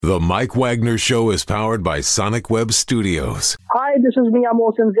The Mike Wagner Show is powered by Sonic Web Studios. Hi, this is Mia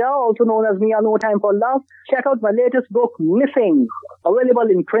Mosinzia, also known as Mia No Time for Love. Check out my latest book, Missing, available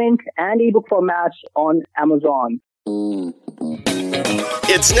in print and ebook formats on Amazon.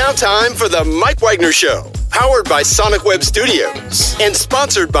 It's now time for the Mike Wagner Show, powered by Sonic Web Studios and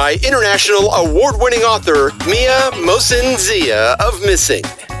sponsored by international award-winning author Mia Mosinzia of Missing.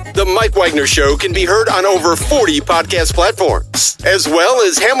 The Mike Wagner Show can be heard on over 40 podcast platforms, as well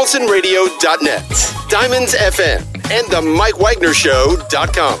as HamiltonRadio.net, Diamonds FM, and the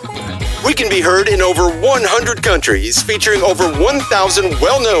MikeWagnerShow.com. We can be heard in over 100 countries, featuring over 1,000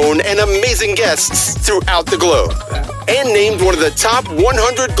 well-known and amazing guests throughout the globe. And named one of the top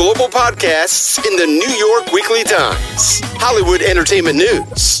 100 global podcasts in the New York Weekly Times, Hollywood Entertainment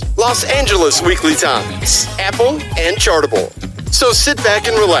News, Los Angeles Weekly Times, Apple, and Chartable. So sit back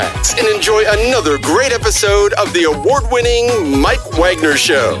and relax and enjoy another great episode of the award-winning Mike Wagner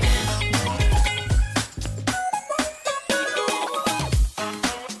Show.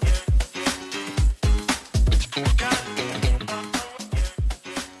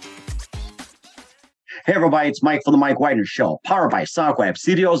 Hey everybody, it's Mike from the Mike Wagner Show, powered by Sonic Web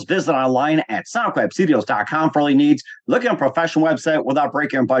Studios. Visit online at sonicwebstudios.com for all your needs. Look at a professional website without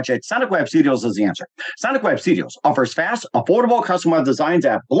breaking your budget. Sonic Web Studios is the answer. Sonic Web Studios offers fast, affordable custom web designs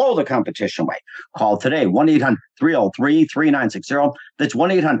at below the competition rate. Call today, 1-800-303-3960. That's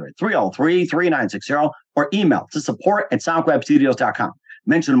 1-800-303-3960. Or email to support@sonicwebstudios.com.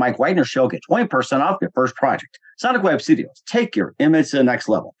 Mention the Mike Wagner Show, get 20% off your first project. Sonic Web Studios, take your image to the next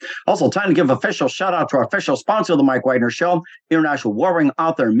level. Also, time to give official shout out to our official sponsor of the Mike Wagner Show, international warring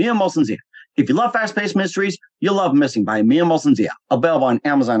author Mia Mosinzia. If you love fast-paced mysteries, you'll love Missing by Mia Mosinzia, available on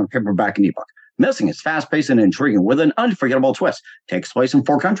Amazon and paperback and ebook. Missing is fast-paced and intriguing with an unforgettable twist. Takes place in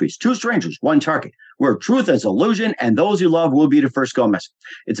 4 countries, 2 strangers, 1 target, where truth is illusion and those you love will be the first to go missing.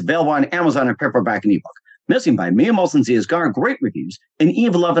 It's available on Amazon and paperback and ebook. Missing by Mia Mosinzia has garnered great reviews and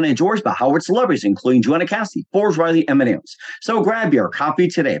even loved and enjoyed by Howard celebrities, including Joanna Cassidy, Forbes Riley, and many others. So grab your copy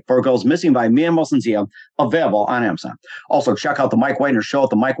today for Girls Missing by Mia Mosinzia, available on Amazon. Also, check out the Mike Wagner Show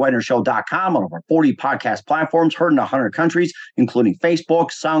at themikewagnershow.com on over 40 podcast platforms, heard in 100 countries, including Facebook,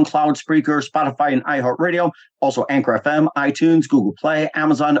 SoundCloud, Spreaker, Spotify, and iHeartRadio. Also, Anchor FM, iTunes, Google Play,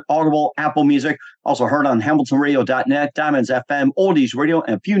 Amazon, Audible, Apple Music. Also heard on HamiltonRadio.net, Diamonds FM, Oldies Radio,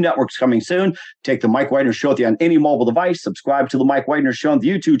 and a few networks coming soon. Take the Mike Wagner Show on any mobile device. Subscribe to the Mike Wagner Show on the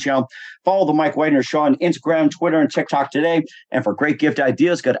YouTube channel. Follow the Mike Wagner Show on Instagram, Twitter, and TikTok today. And for great gift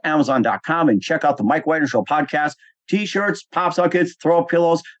ideas, go to Amazon.com and check out the Mike Wagner Show podcast. T-shirts, pop sockets, throw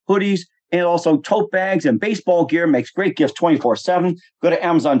pillows, hoodies, and also tote bags and baseball gear. Makes great gifts 24/7. Go to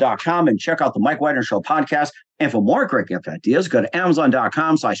Amazon.com and check out the Mike Wagner Show podcast. And for more great gift ideas, go to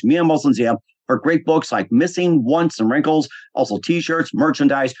Amazon.com/Mia Mosinzia for great books like Missing, Once, and Wrinkles. Also T-shirts,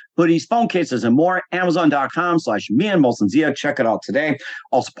 merchandise, hoodies, phone cases, and more. Amazon.com/Mia Mosinzia. Check it out today.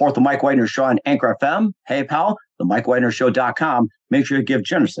 I'll support the Mike Wagner Show on Anchor FM, PayPal, themikewagnershow.com. Make sure to give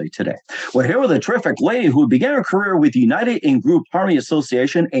generously today. We're here with a terrific lady who began her career with the United in Group Harmony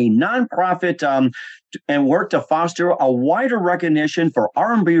Association, a nonprofit, and worked to foster a wider recognition for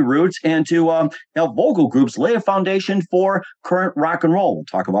R&B roots and to help vocal groups lay a foundation for current rock and roll. We'll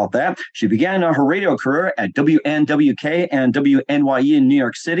talk about that. She began her radio career at WNWK and WNYE in New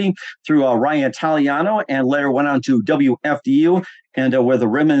York City through Ryan Italiano, and later went on to WFDU and with the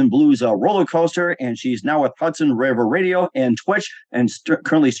Rhythm and Blues roller coaster. And she's now with Hudson River Radio and Twitch, and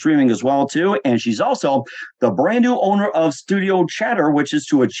currently streaming as well too. And she's also the brand new owner of Studio Chatter, which is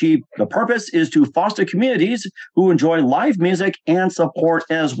to achieve the purpose is to foster communities who enjoy live music and support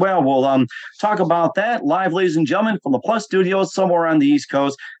as well. We'll talk about that live, ladies and gentlemen, from the Plus Studios somewhere on the East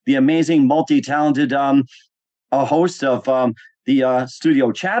Coast. The amazing, multi-talented host of the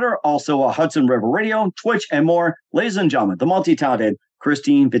Studio Chatter, also Hudson River Radio, Twitch, and more. Ladies and gentlemen, the multi-talented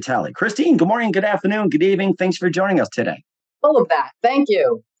Christine Vitale. Christine, good morning, good afternoon, good evening. Thanks for joining us today. All of that. Thank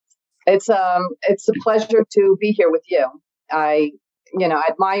you. It's a pleasure to be here with you. I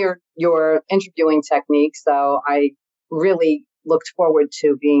admire your interviewing technique, so I really looked forward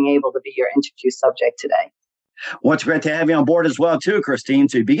to being able to be your interview subject today. Well, it's great to have you on board as well, too, Christine.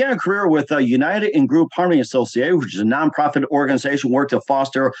 So you began a career with United in Group Harmony Association, which is a nonprofit organization worked to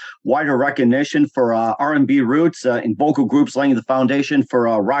foster wider recognition for R&B roots in vocal groups, laying the foundation for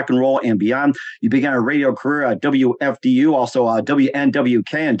rock and roll and beyond. You began a radio career at WFDU, also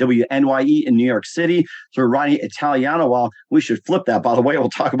WNWK and WNYE in New York City through Ronnie Italiano. Well, we should flip that, by the way. We'll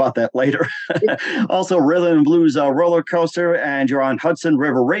talk about that later. Also, Rhythm and Blues roller coaster, and you're on Hudson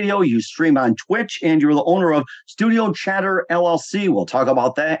River Radio. You stream on Twitch, and you're the owner of Studio Chatter LLC. We'll talk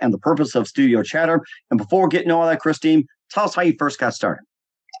about that and the purpose of Studio Chatter. And before getting all that, Christine, tell us how you first got started.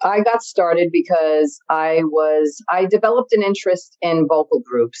 I got started because I developed an interest in vocal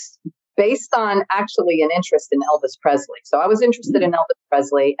groups based on actually an interest in Elvis Presley. So I was interested in Elvis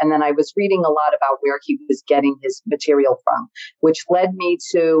Presley, and then I was reading a lot about where he was getting his material from, which led me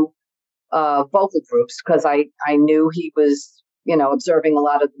to vocal groups, because I knew he was, observing a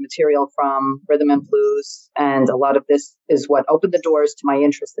lot of the material from rhythm and blues. And a lot of this is what opened the doors to my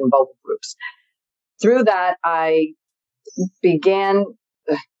interest in vocal groups. Through that, I began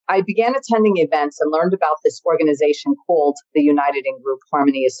attending events and learned about this organization called the United in Group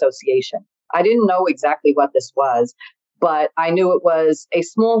Harmony Association. I didn't know exactly what this was, but I knew it was a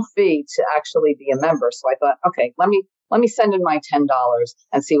small fee to actually be a member. So I thought, okay, let me send in my $10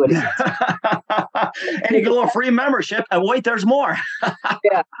 and see what it is. And you get a little free membership, and wait, there's more.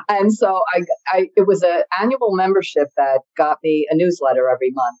 Yeah. And so it was an annual membership that got me a newsletter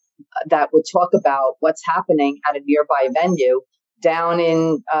every month that would talk about what's happening at a nearby venue down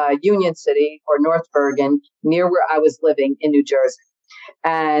in Union City or North Bergen, near where I was living in New Jersey.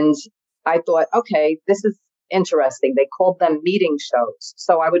 And I thought, okay, this is interesting. They called them meeting shows.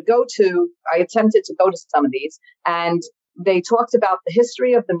 So I attempted to go to some of these, and they talked about the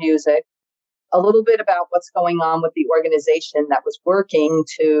history of the music, a little bit about what's going on with the organization that was working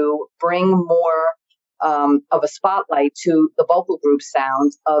to bring more of a spotlight to the vocal group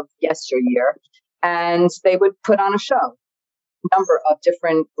sound of yesteryear. And they would put on a show. Number of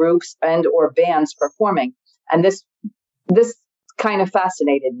different groups and or bands performing. And this kind of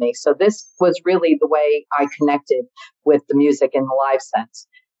fascinated me. So this was really the way I connected with the music in the live sense.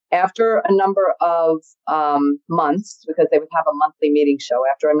 After a number of months, because they would have a monthly meeting show,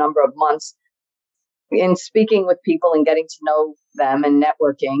 after a number of months in speaking with people and getting to know them and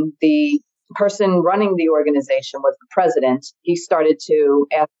networking, the person running the organization was the president. He started to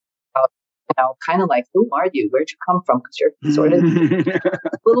ask kind of like, who are you? Where'd you come from? Because you're sort of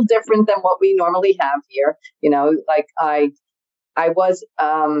a little different than what we normally have here. Like I was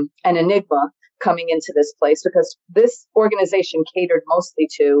an enigma coming into this place, because this organization catered mostly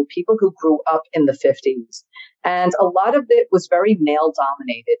to people who grew up in the 50s. And a lot of it was very male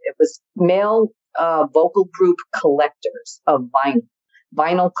dominated. It was male vocal group collectors of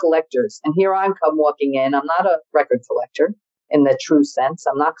vinyl collectors. And here I come walking in. I'm not a record collector in the true sense.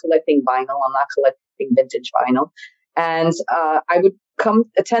 I'm not collecting vinyl. I'm not collecting vintage vinyl. And I would come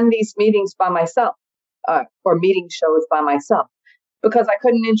attend these meetings by myself, or meeting shows by myself, because I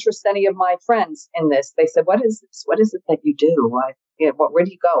couldn't interest any of my friends in this. They said, what is this? What is it that you do? Where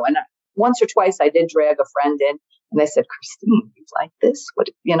do you go? And once or twice I did drag a friend in, and they said, Christine, you like this?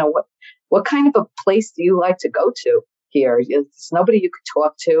 What kind of a place do you like to go to here? There's nobody you could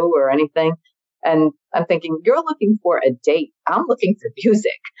talk to or anything. And I'm thinking, you're looking for a date. I'm looking for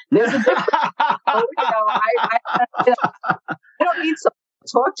music. There's a difference. I don't need someone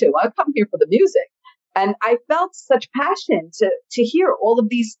to talk to. I come here for the music. And I felt such passion to hear all of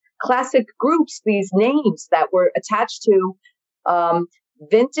these classic groups, these names that were attached to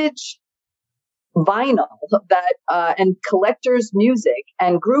vintage vinyl and collectors' music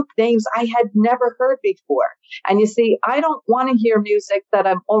and group names I had never heard before. And you see, I don't want to hear music that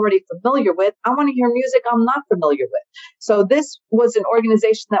I'm already familiar with. I want to hear music I'm not familiar with. So this was an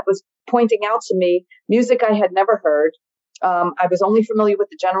organization that was pointing out to me music I had never heard. I was only familiar with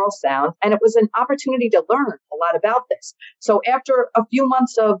the general sound, and it was an opportunity to learn a lot about this. So after a few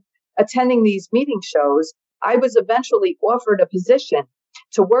months of attending these meeting shows, I was eventually offered a position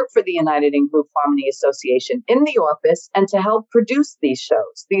to work for the United in Group Harmony Association in the office and to help produce these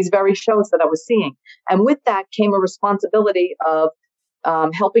shows, these very shows that I was seeing. And with that came a responsibility of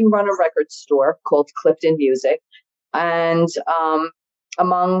helping run a record store called Clifton Music, and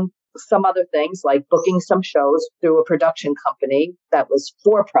among some other things like booking some shows through a production company that was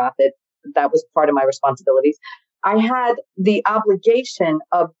for profit. That was part of my responsibilities. I had the obligation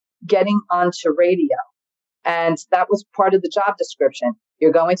of getting onto radio. And that was part of the job description.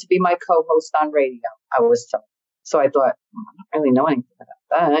 You're going to be my co-host on radio, I was told. So I thought, I don't really know anything about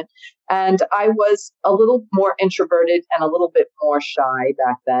that. And I was a little more introverted and a little bit more shy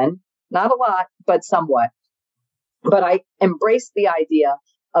back then. Not a lot, but somewhat. But I embraced the idea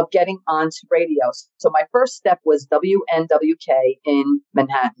of getting onto radio. So my first step was WNWK in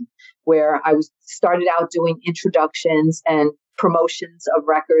Manhattan, where I started out doing introductions and promotions of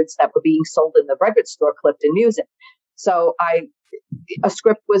records that were being sold in the record store, Clifton Music. So a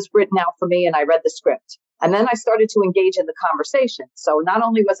script was written out for me, and I read the script. And then I started to engage in the conversation. So not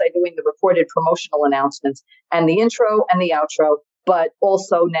only was I doing the recorded promotional announcements and the intro and the outro, but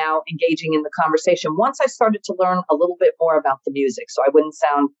also now engaging in the conversation once I started to learn a little bit more about the music, so I wouldn't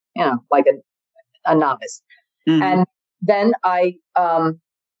sound, like a novice. Mm-hmm. And then I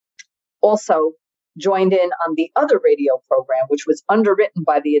also joined in on the other radio program, which was underwritten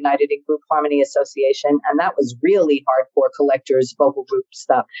by the United in Group Harmony Association. And that was really hardcore collectors vocal group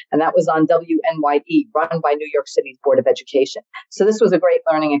stuff. And that was on WNYE, run by New York City's Board of Education. So this was a great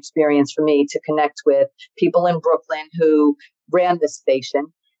learning experience for me to connect with people in Brooklyn who ran this station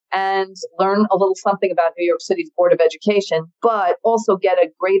and learn a little something about New York City's Board of Education, but also get a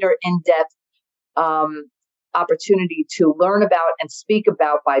greater in-depth opportunity to learn about and speak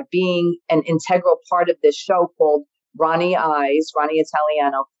about by being an integral part of this show called Ronnie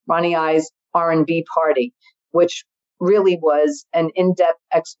Italiano, Ronnie I's R&B Party, which really was an in-depth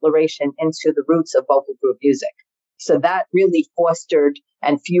exploration into the roots of vocal group music. So that really fostered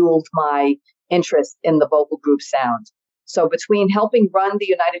and fueled my interest in the vocal group sound. So between helping run the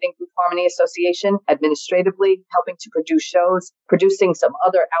United in Group Harmony Association administratively, helping to produce shows, producing some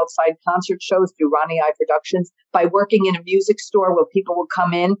other outside concert shows through Ronnie I Productions, by working in a music store where people would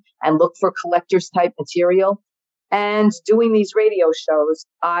come in and look for collector's type material, and doing these radio shows,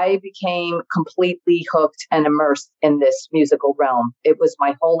 I became completely hooked and immersed in this musical realm. It was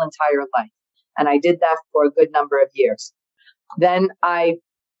my whole entire life. And I did that for a good number of years. Then I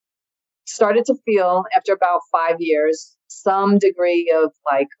started to feel, after about 5 years, some degree of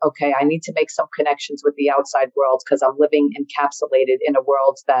like, okay, I need to make some connections with the outside world because I'm living encapsulated in a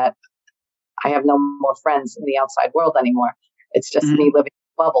world that I have no more friends in the outside world anymore. It's just me living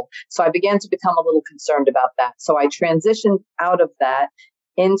in a bubble. So I began to become a little concerned about that. So I transitioned out of that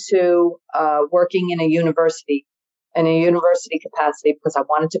into working in a university capacity because I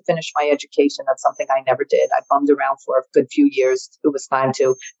wanted to finish my education. That's something I never did. I bummed around for a good few years. It was time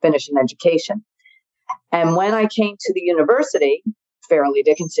to finish an education. And when I came to the university, Fairleigh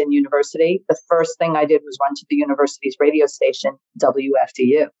Dickinson University, the first thing I did was run to the university's radio station,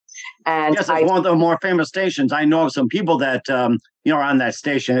 WFDU. And yes, it's one of the more famous stations. I know of some people that are on that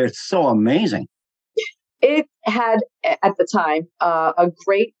station. It's so amazing. It had, at the time, a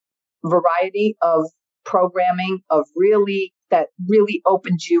great variety of programming that really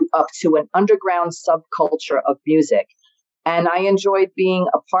opened you up to an underground subculture of music. And I enjoyed being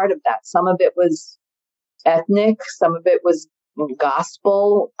a part of that. Some of it was ethnic, some of it was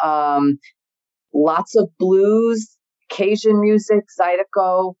gospel, lots of blues, Cajun music,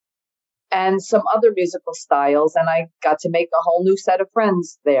 Zydeco, and some other musical styles. And I got to make a whole new set of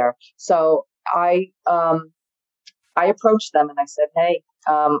friends there. So I approached them and I said, hey,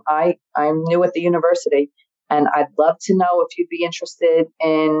 I'm new at the university and I'd love to know if you'd be interested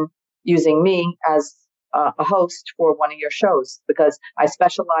in using me as a host for one of your shows, because I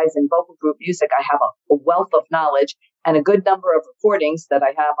specialize in vocal group music. I have a wealth of knowledge and a good number of recordings that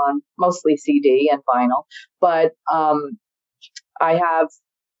I have on mostly CD and vinyl. But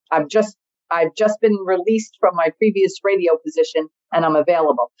I've just been released from my previous radio position and I'm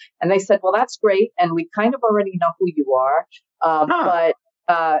available. And they said, well, that's great. And we kind of already know who you are.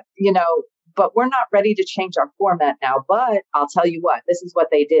 But we're not ready to change our format now. But I'll tell you what, this is what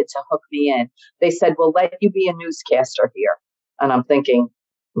they did to hook me in. They said, we'll let you be a newscaster here. And I'm thinking,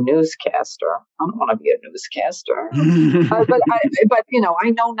 newscaster? I don't want to be a newscaster. But I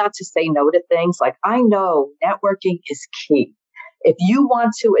know not to say no to things. Like, I know networking is key. If you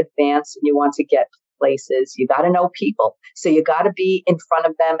want to advance and you want to get places, you got to know people. So you got to be in front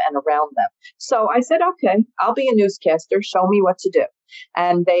of them and around them. So I said, okay, I'll be a newscaster. Show me what to do.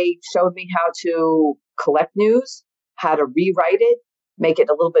 And they showed me how to collect news, how to rewrite it, make it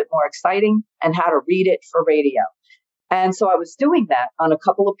a little bit more exciting, and how to read it for radio. And so I was doing that on a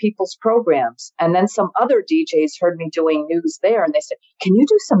couple of people's programs. And then some other DJs heard me doing news there. And they said, can you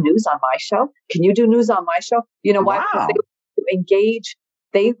do some news on my show? Can you do news on my show? You know why? Wow. Because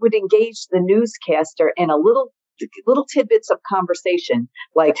they would engage the newscaster in a little tidbits of conversation.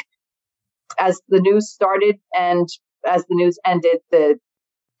 Like as the news started and as the news ended,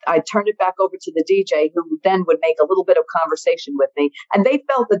 I turned it back over to the DJ, who then would make a little bit of conversation with me. And they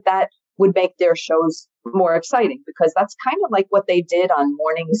felt that would make their shows more exciting, because that's kind of like what they did on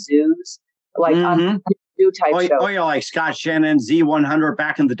morning zoos, like on zoo type shows. Oh, yeah, like Scott Shannon, Z100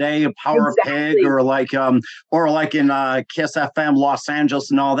 back in the day, Power Pig, or like in Kiss FM Los Angeles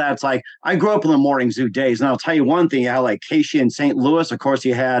and all that. It's like, I grew up in the morning zoo days, and I'll tell you one thing: you had like Casey in St. Louis. Of course,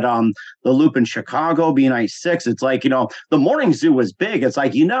 you had the Loop in Chicago, B96. It's like, the morning zoo was big. It's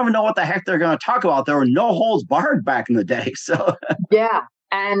like you never know what the heck they're going to talk about. There were no holds barred back in the day. So yeah.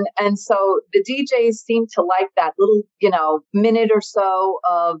 And so the DJs seem to like that little, minute or so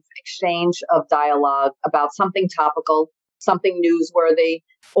of exchange of dialogue about something topical, something newsworthy,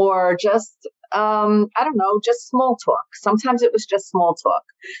 or just, just small talk. Sometimes it was just small talk.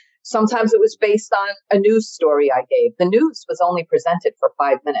 Sometimes it was based on a news story I gave. The news was only presented for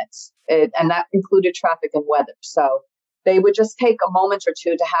 5 minutes, and that included traffic and weather. So they would just take a moment or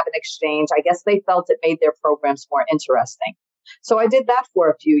two to have an exchange. I guess they felt it made their programs more interesting. So I did that for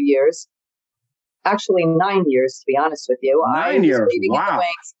a few years, actually 9 years, to be honest with you. 9 years, wow.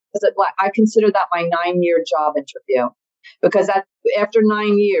 I consider that my 9-year job interview, because after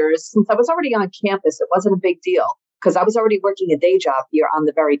 9 years, since I was already on campus, it wasn't a big deal because I was already working a day job here on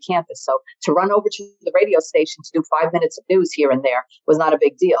the very campus. So to run over to the radio station to do 5 minutes of news here and there was not a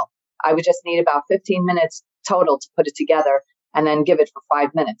big deal. I would just need about 15 minutes total to put it together and then give it for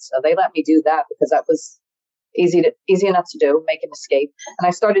 5 minutes. So they let me do that because that was easy enough to do, make an escape. And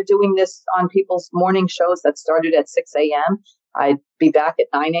I started doing this on people's morning shows that started at 6 a.m. I'd be back at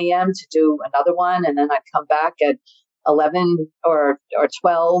 9 a.m. to do another one. And then I'd come back at 11 or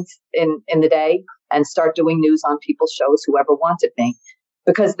 12 in the day and start doing news on people's shows, whoever wanted me.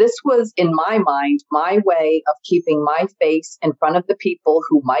 Because this was, in my mind, my way of keeping my face in front of the people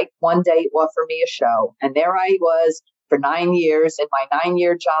who might one day offer me a show. And there I was for 9 years in my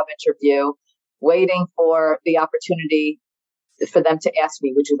 9-year job interview, waiting for the opportunity for them to ask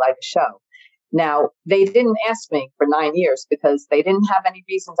me, would you like a show? Now, they didn't ask me for 9 years because they didn't have any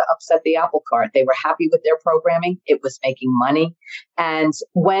reason to upset the apple cart. They were happy with their programming. It was making money. And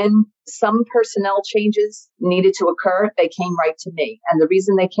when some personnel changes needed to occur, they came right to me. And the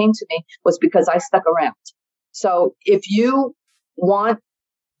reason they came to me was because I stuck around. So if you want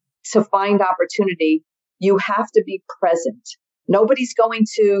to find opportunity, you have to be present. Nobody's going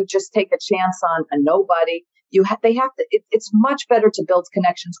to just take a chance on a nobody. They have to. It's much better to build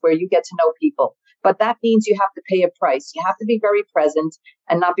connections where you get to know people, but that means you have to pay a price. You have to be very present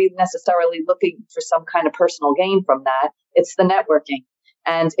and not be necessarily looking for some kind of personal gain from that. It's the networking.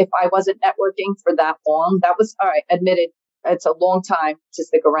 And if I wasn't networking for that long, that was all right. Admitted, it's a long time to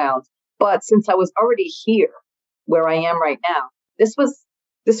stick around. But since I was already here, where I am right now, this was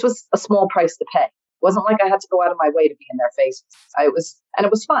a small price to pay. It wasn't like I had to go out of my way to be in their faces. It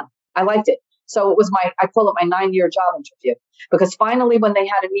was fun. I liked it. So it was I call it my 9-year job interview, because finally when they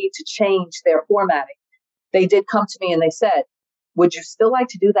had a need to change their formatting, they did come to me and they said, would you still like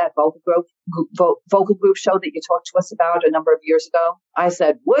to do that vocal group show that you talked to us about a number of years ago? I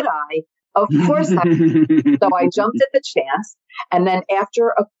said, would I? Of course I would. So I jumped at the chance. And then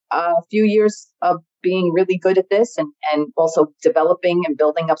after a few years of being really good at this and also developing and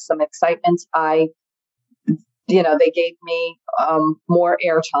building up some excitement, they gave me more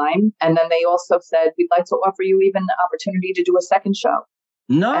airtime. And then they also said, we'd like to offer you even the opportunity to do a second show.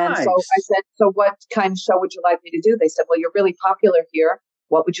 Nice. And so I said, so what kind of show would you like me to do? They said, well, you're really popular here.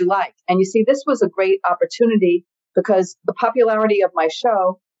 What would you like? And you see, this was a great opportunity because the popularity of my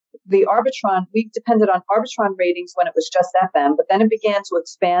show, the Arbitron, we depended on Arbitron ratings when it was just FM, but then it began to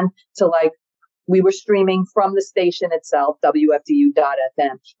expand to we were streaming from the station itself,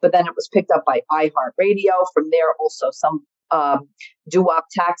 WFDU.FM, but then it was picked up by iHeartRadio. From there, also some doo-wop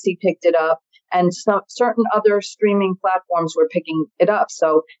taxi picked it up, and some certain other streaming platforms were picking it up.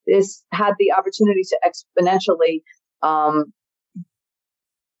 So this had the opportunity to exponentially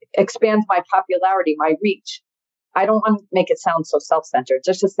expand my popularity, my reach. I don't want to make it sound so self-centered,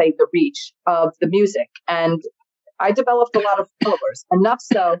 just to say the reach of the music. And I developed a lot of followers, enough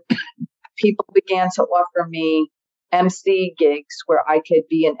so people began to offer me MC gigs where I could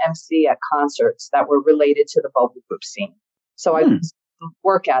be an MC at concerts that were related to the vocal group scene. So I could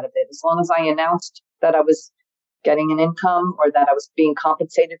work out of it. As long as I announced that I was getting an income or that I was being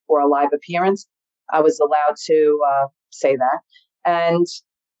compensated for a live appearance, I was allowed to say that. And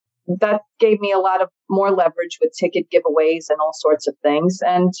that gave me a lot of more leverage with ticket giveaways and all sorts of things.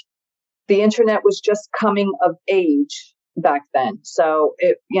 And the internet was just coming of age back then. So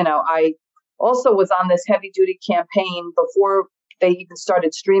I also was on this heavy duty campaign before they even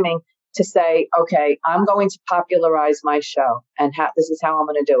started streaming to say, okay, I'm going to popularize my show, and this is how I'm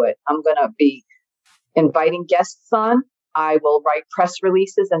going to do it. I'm going to be inviting guests on. I will write press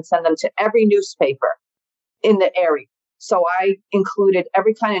releases and send them to every newspaper in the area. So I included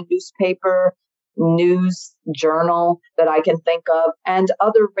every kind of newspaper, news journal that I can think of, and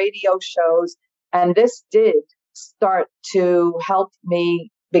other radio shows. And this did start to help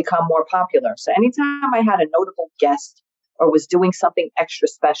me become more popular. So anytime I had a notable guest or was doing something extra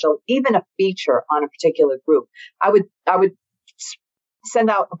special, even a feature on a particular group, I would send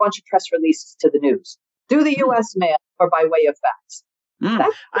out a bunch of press releases to the news through the U.S. mail or by way of fax.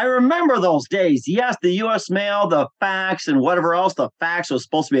 I remember those days. Yes, the U.S. mail, the fax, and whatever else. The fax was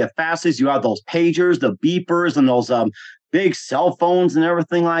supposed to be as fast as you had those pagers, the beepers, and those big cell phones and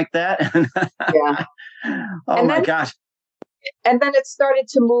everything like that. Yeah. Oh, my gosh. And then it started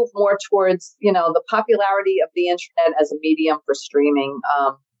to move more towards, the popularity of the internet as a medium for streaming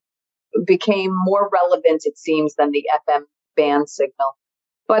became more relevant, it seems, than the FM band signal.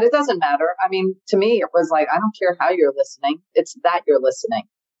 But it doesn't matter. I mean, to me, it was like, I don't care how you're listening. It's that you're listening.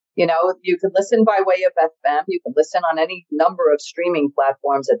 You could listen by way of FM. You can listen on any number of streaming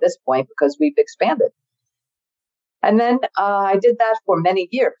platforms at this point because we've expanded. And then I did that for many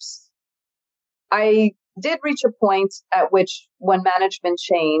years. I did reach a point at which, when management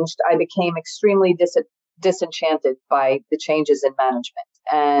changed, I became extremely disenchanted by the changes in management.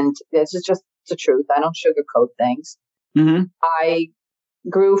 And this is just the truth. I don't sugarcoat things. Mm-hmm. I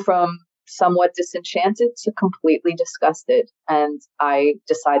grew from somewhat disenchanted to completely disgusted, and I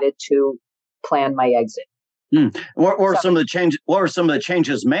decided to plan my exit. What were some of the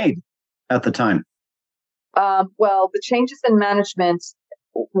changes made at the time? Well, the changes in management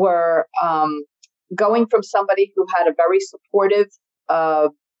were going from somebody who had a very supportive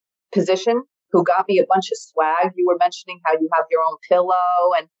position, who got me a bunch of swag. You were mentioning how you have your own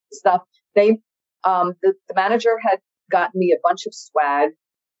pillow and stuff. The manager had gotten me a bunch of swag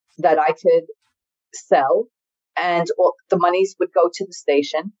that I could sell, and the monies would go to the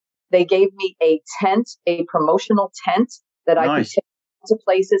station. They gave me a tent, a promotional tent that I could take to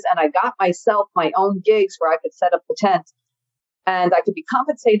places, and I got myself my own gigs where I could set up the tent, and I could be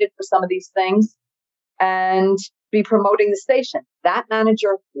compensated for some of these things and be promoting the station. That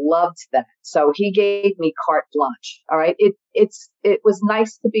manager loved that. So he gave me carte blanche. All right. It was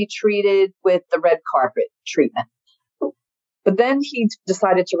nice to be treated with the red carpet treatment. But then he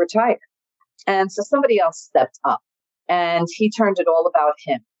decided to retire. And so somebody else stepped up, and he turned it all about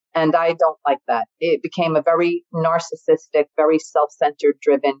him. And I don't like that. It became a very narcissistic, very self-centered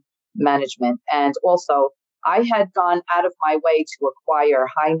driven management. And also, I had gone out of my way to acquire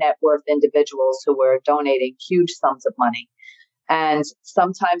high net worth individuals who were donating huge sums of money. And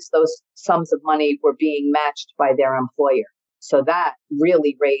sometimes those sums of money were being matched by their employer. So that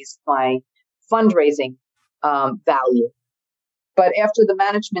really raised my fundraising value. But after the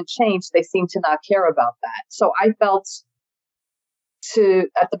management changed, they seemed to not care about that. So I felt,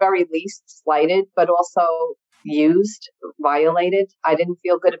 at the very least, slighted, but also used, violated. I didn't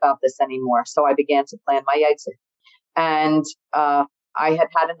feel good about this anymore. So I began to plan my exit. And I had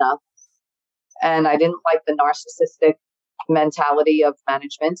had enough. And I didn't like the narcissistic mentality of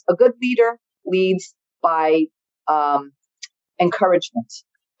management. A good leader leads by encouragement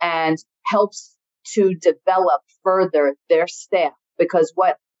and helps to develop further their staff, because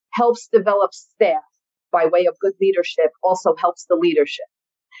what helps develop staff by way of good leadership also helps the leadership.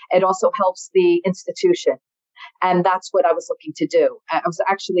 It also helps the institution. And that's what I was looking to do. I was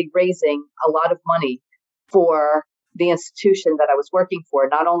actually raising a lot of money for the institution that I was working for,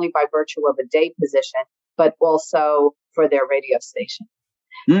 not only by virtue of a day position, but also for their radio station.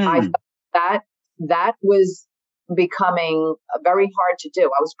 I thought that was becoming very hard to do.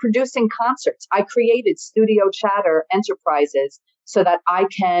 I was producing concerts. I created Studio Chatter Enterprises so that I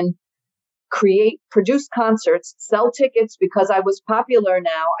can produce concerts, sell tickets, because I was popular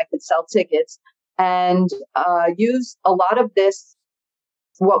now. I could sell tickets and use a lot of this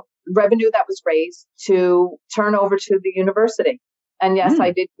revenue that was raised to turn over to the university. And yes, I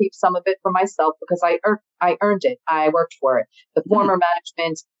did keep some of it for myself because I earned it. I worked for it. The former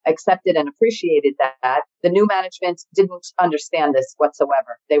management accepted and appreciated that. The new management didn't understand this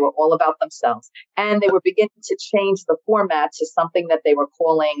whatsoever. They were all about themselves. And they were beginning to change the format to something that they were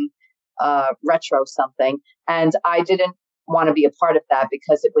calling retro something. And I didn't want to be a part of that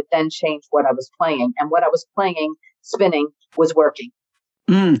because it would then change what I was playing. And what I was playing, spinning, was working.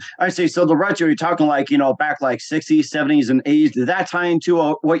 I see. So the retro, you're talking like, back like 60s, 70s, and 80s. Did that tie into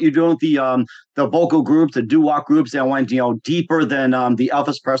what you're doing with the vocal groups, the doo-wop groups that went, deeper than the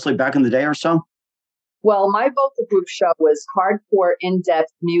Elvis Presley back in the day or so? Well, my vocal group show was hardcore,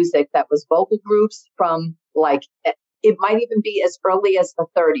 in-depth music that was vocal groups from it might even be as early as the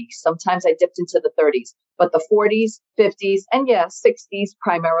 30s. Sometimes I dipped into the 30s, but the 40s, 50s, and 60s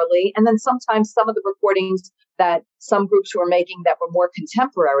primarily. And then sometimes some of the recordings that some groups were making that were more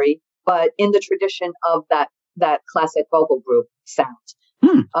contemporary, but in the tradition of that classic vocal group sound.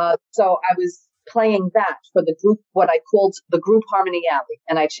 So I was playing that for the group, what I called the group Harmony Alley.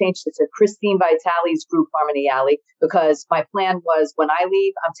 And I changed it to Christine Vitale's group Harmony Alley because my plan was, when I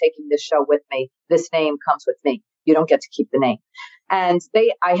leave, I'm taking this show with me. This name comes with me. You don't get to keep the name. And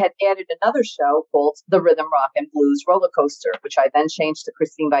I had added another show called the Rhythm, Rock, and Blues Roller Coaster, which I then changed to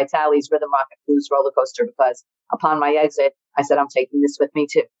Christine Vitale's Rhythm, Rock, and Blues Roller Coaster because upon my exit, I said, I'm taking this with me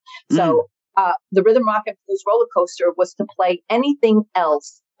too. So the Rhythm, Rock, and Blues Roller Coaster was to play anything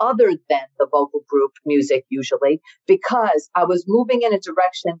else other than the vocal group music usually, because I was moving in a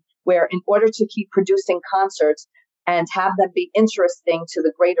direction where in order to keep producing concerts and have them be interesting to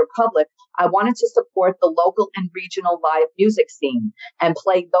the greater public, I wanted to support the local and regional live music scene and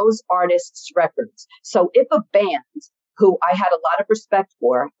play those artists' records. So if a band who I had a lot of respect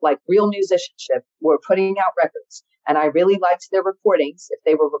for, like real musicianship, were putting out records, and I really liked their recordings, if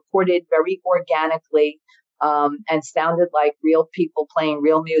they were recorded very organically, and sounded like real people playing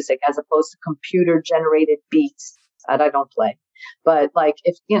real music as opposed to computer generated beats that I don't play. But like,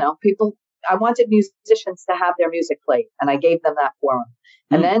 if, people, I wanted musicians to have their music played, and I gave them that forum.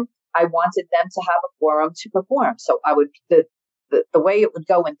 And then I wanted them to have a forum to perform. So I would, the way it would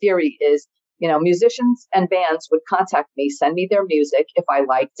go in theory is, musicians and bands would contact me, send me their music. If I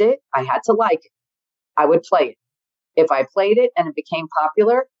liked it, I had to like it. I would play it. If I played it and it became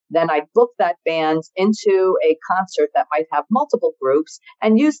popular, then I'd book that band into a concert that might have multiple groups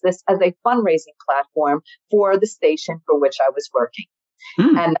and use this as a fundraising platform for the station for which I was working.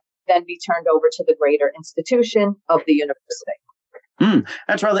 And then be turned over to the greater institution of the university.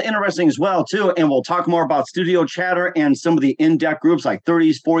 That's rather interesting as well, too. And we'll talk more about Studio Chatter and some of the in-depth groups like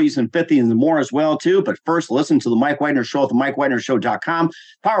 30s, 40s, and 50s and more as well, too. But first, listen to The Mike Wagner Show at themikewagnershow.com,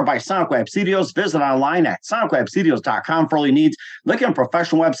 powered by Sonic Web Studios. Visit online at sonicwebstudios.com for all your needs. Look at a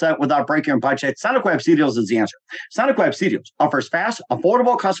professional website without breaking your budget. Sonic Web Studios is the answer. Sonic Web Studios offers fast,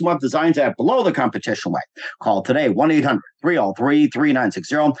 affordable custom web designs at below the competition rate. Call today,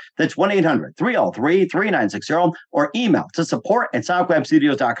 1-800-303-3960. That's 1-800-303-3960, or email to support@sonicwebstudios.com.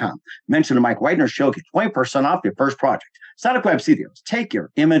 Mention the Mike Wagner Show, get 20% off your first project. Sonic Web Studios, take your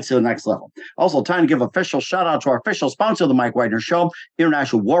image to the next level. Also, time to give official shout out to our official sponsor of the Mike Wagner Show,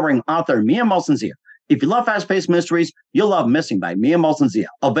 international warring author Mia Molson-Zia. If you love fast-paced mysteries, you'll love Missing by Mia Molson-Zia,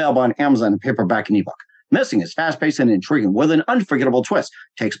 available on Amazon in paperback and ebook. Missing is fast-paced and intriguing with an unforgettable twist.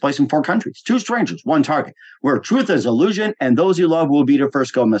 Takes place in 4 countries, 2 strangers, 1 target, where truth is illusion and those you love will be the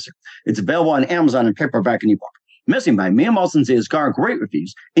first go missing. It's available on Amazon in paperback and ebook. Missing by Mia Molson-Zia has garnered great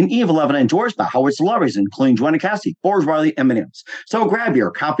reviews, and Eve 11 endorsed by Howard celebrities, including Joanna Cassidy, Forbes Riley, and many others. So grab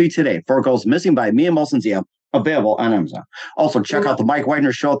your copy today for Girls Missing by Mia Molson-Zia, available on Amazon. Also, check out The Mike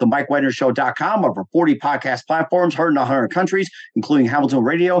Wagner Show at themikewagnershow.com. Over 40 podcast platforms, heard in 100 countries, including Hamilton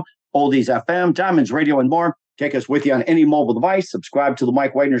Radio, Oldies FM, Diamonds Radio, and more. Take us with you on any mobile device. Subscribe to The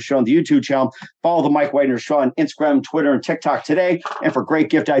Mike Wagner Show on the YouTube channel. Follow The Mike Wagner Show on Instagram, Twitter, and TikTok today. And for great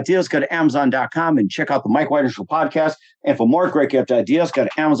gift ideas, go to Amazon.com and check out The Mike Wagner Show podcast. And for more great gift ideas, go to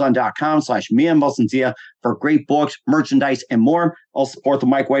Amazon.com/Mia Molson-Zia for great books, merchandise, and more. Also support The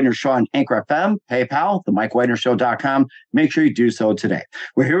Mike Wagner Show on Anchor FM, PayPal, themikewagnershow.com. Make sure you do so today.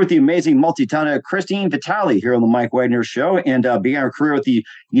 We're here with the amazing multi-talented Christine Vitale here on The Mike Wagner Show, and began her career with the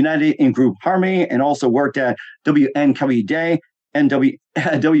United in Group Harmony, and also worked at WNW Day,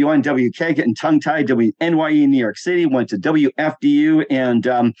 WNWK, getting tongue-tied, WNYE in New York City, went to WFDU,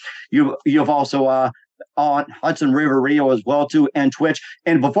 and you've also on Hudson River Radio as well, too, and Twitch.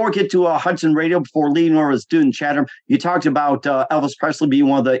 And before we get to Hudson Radio, before leading over to Student Chatter, you talked about Elvis Presley being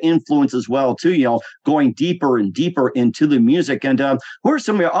one of the influences as well, too, going deeper and deeper into the music. And who are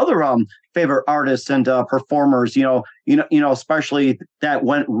some of your other favorite artists and performers, especially that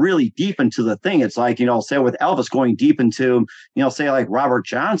went really deep into the thing? It's like, say with Elvis going deep into, say like Robert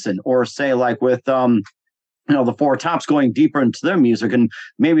Johnson, or say like with, the Four Tops going deeper into their music, and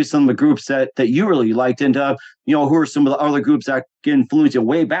maybe some of the groups that you really liked, and who are some of the other groups that can influence you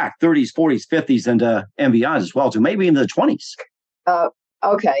way back, 30s, 40s, 50s, and beyond as well, too, maybe in the 20s.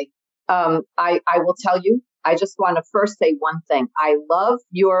 Okay. I will tell you, I just want to first say one thing. I love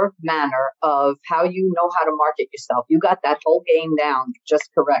your manner of how you know how to market yourself. You got that whole game down just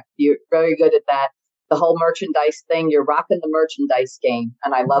correct. You're very good at that. The whole merchandise thing, you're rocking the merchandise game,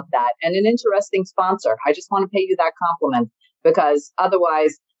 and I love that. And an interesting sponsor. I just want to pay you that compliment, because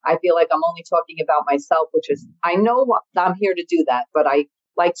otherwise I feel like I'm only talking about myself, which is, I know I'm here to do that, but I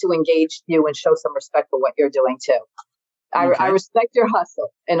like to engage you and show some respect for what you're doing too. Okay. I respect your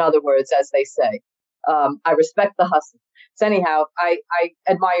hustle, in other words, as they say. I respect the hustle. So anyhow, I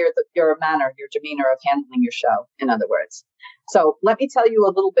admire your manner, your demeanor of handling your show, in other words. So let me tell you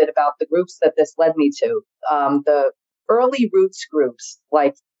a little bit about the groups that this led me to. The early roots groups,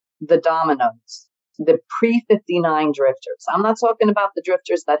 like the Dominoes, the pre-59 Drifters. I'm not talking about the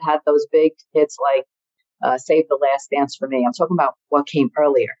Drifters that had those big hits like Save the Last Dance for Me. I'm talking about what came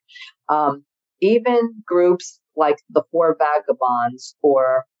earlier. Even groups like the Four Vagabonds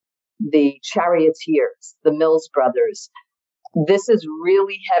or the Charioteers, the Mills Brothers. This is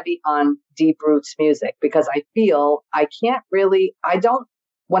really heavy on deep roots music, because I feel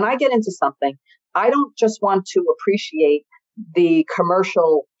when I get into something, I don't just want to appreciate the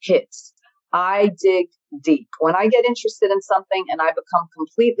commercial hits. I dig deep. When I get interested in something and I become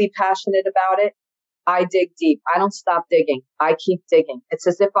completely passionate about it, I dig deep. I don't stop digging. I keep digging. It's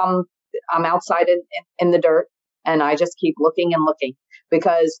as if I'm outside in the dirt, and I just keep looking and looking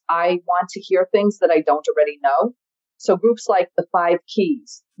because I want to hear things that I don't already know. So groups like the Five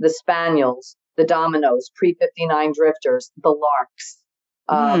Keys, the Spaniels, the Dominoes, Pre-59 Drifters, the Larks.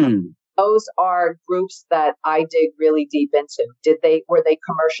 Those are groups that I dig really deep into. Were they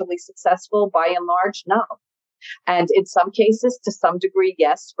commercially successful? By and large, no. And in some cases, to some degree,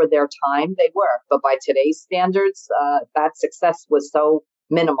 yes, for their time, they were. But by today's standards, that success was so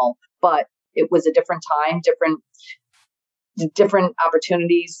minimal. But it was a different time, different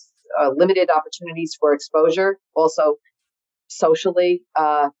opportunities, limited opportunities for exposure. Also, socially,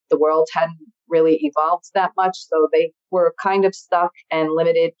 the world hadn't really evolved that much. So they were kind of stuck and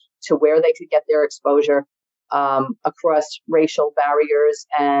limited to where they could get their exposure across racial barriers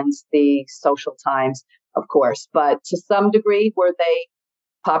and the social times, of course. But to some degree, were they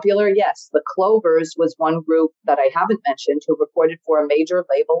popular? Yes. The Clovers was one group that I haven't mentioned who recorded for a major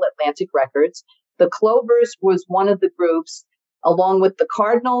label, Atlantic Records. The Clovers was one of the groups, along with the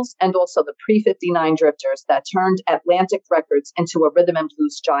Cardinals and also the Pre-59 Drifters, that turned Atlantic Records into a rhythm and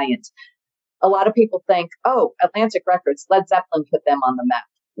blues giant. A lot of people think, oh, Atlantic Records, Led Zeppelin put them on the map.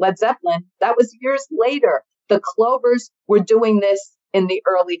 Led Zeppelin, that was years later. The Clovers were doing this in the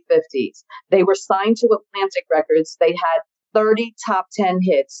early 50s. They were signed to Atlantic Records. They had 30 top 10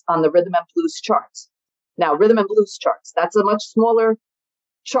 hits on the rhythm and blues charts. Now, rhythm and blues charts, that's a much smaller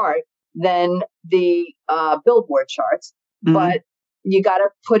chart than the Billboard charts, but you got to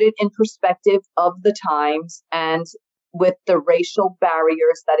put it in perspective of the times and with the racial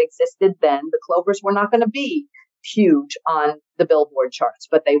barriers that existed then. The Clovers were not going to be huge on the Billboard charts,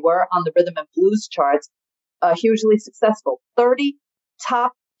 but they were on the rhythm and blues charts, hugely successful. 30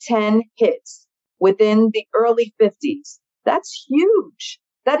 top 10 hits within the early 50s. That's huge.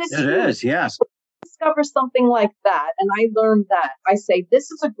 That is huge. It is, yes. Discover something like that, and I learned that. I say,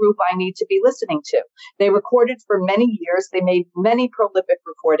 this is a group I need to be listening to. They recorded for many years. They made many prolific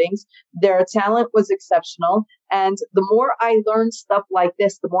recordings. Their talent was exceptional. And the more I learn stuff like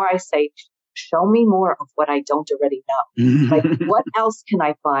this, the more I say, show me more of what I don't already know. Like, what else can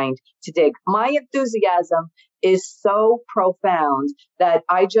I find to dig? My enthusiasm is so profound that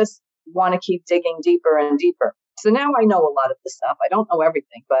I just want to keep digging deeper and deeper. So now I know a lot of the stuff. I don't know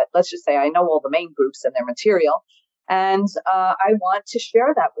everything, but let's just say I know all the main groups and their material. And I want to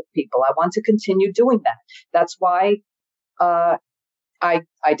share that with people. I want to continue doing that. That's why I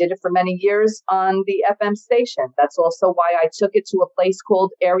did it for many years on the FM station. That's also why I took it to a place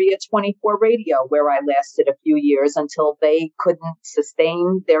called Area 24 Radio, where I lasted a few years until they couldn't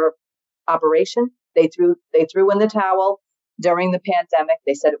sustain their operation. They threw in the towel during the pandemic.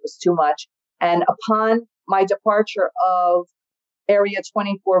 They said it was too much. And upon my departure of Area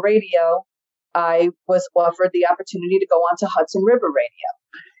 24 Radio, I was offered the opportunity to go on to Hudson River Radio.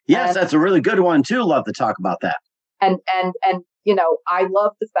 Yes, that's a really good one too. Love to talk about that. And you know, I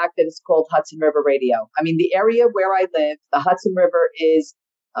love the fact that it's called Hudson River Radio. I mean, the area where I live, the Hudson River is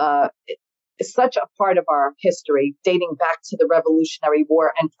such a part of our history, dating back to the Revolutionary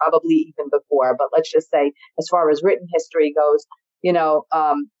War and probably even before. But let's just say, as far as written history goes, you know,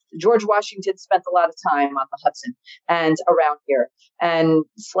 George Washington spent a lot of time on the Hudson and around here and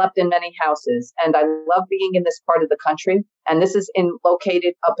slept in many houses. And I love being in this part of the country. And this is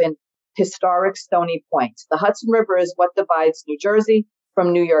located up in historic Stony Point. The Hudson River is what divides New Jersey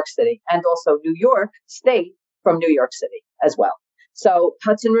from New York City, and also New York State from New York City as well. So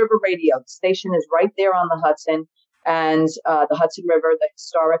Hudson River Radio, the station is right there on the Hudson, and the Hudson River, the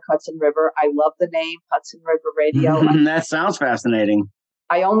historic Hudson River. I love the name Hudson River Radio. That sounds fascinating.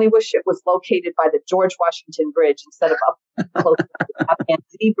 I only wish it was located by the George Washington Bridge instead of up close to the Tappan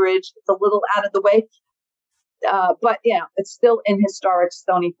Zee Bridge. It's a little out of the way. But yeah, it's still in historic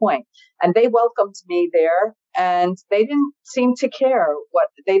Stony Point. And they welcomed me there, and they didn't seem to care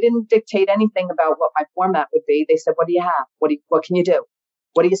they didn't dictate anything about what my format would be. They said, what do you have? What can you do?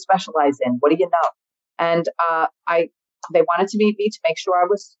 What do you specialize in? What do you know? And they wanted to meet me to make sure I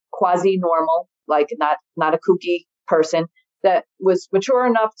was quasi-normal, like not a kooky person, that was mature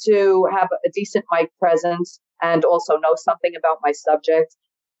enough to have a decent mic presence and also know something about my subject.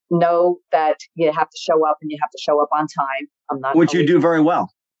 Know that you have to show up and you have to show up on time. I'm not. Which you do very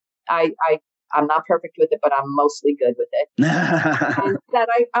well. I'm not perfect with it, but I'm mostly good with it. And that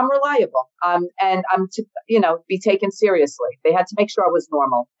I'm reliable. And I'm to be taken seriously. They had to make sure I was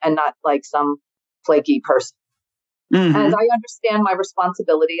normal and not like some flaky person. And I understand my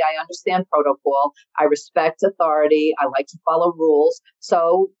responsibility. I understand protocol. I respect authority. I like to follow rules.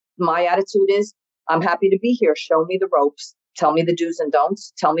 So my attitude is, I'm happy to be here. Show me the ropes. Tell me the do's and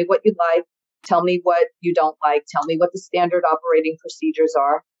don'ts. Tell me what you like. Tell me what you don't like. Tell me what the standard operating procedures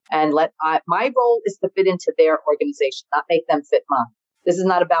are. And my role is to fit into their organization, not make them fit mine. This is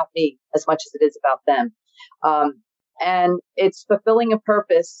not about me as much as it is about them. And it's fulfilling a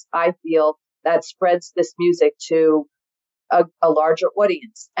purpose, I feel, that spreads this music to a larger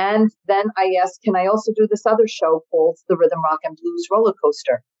audience. And then I asked, can I also do this other show called the Rhythm, Rock, and Blues Roller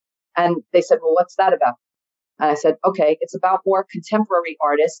Coaster? And they said, well, what's that about? And I said, okay, it's about more contemporary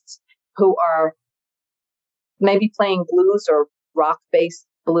artists who are maybe playing blues or rock-based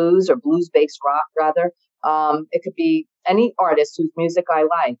blues or blues-based rock, rather. It could be any artist whose music I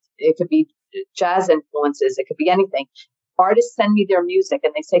like. It could be jazz influences. It could be anything. Artists send me their music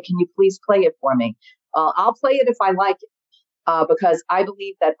and they say, can you please play it for me? I'll play it if I like it, because I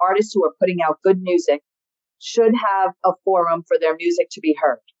believe that artists who are putting out good music should have a forum for their music to be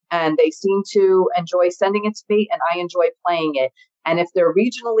heard. And they seem to enjoy sending it to me, and I enjoy playing it. And if they're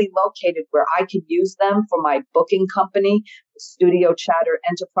regionally located where I could use them for my booking company, Studio Chatter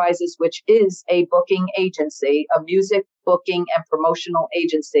Enterprises, which is a booking agency, a music booking and promotional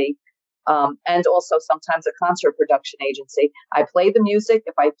agency, and also sometimes a concert production agency. I play the music.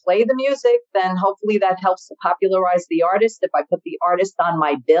 If I play the music, then hopefully that helps to popularize the artist. If I put the artist on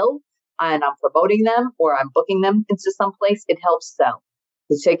my bill and I'm promoting them or I'm booking them into some place, it helps sell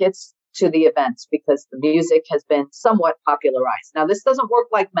the tickets to the events because the music has been somewhat popularized. Now, this doesn't work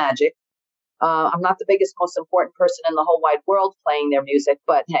like magic. I'm not the biggest, most important person in the whole wide world playing their music,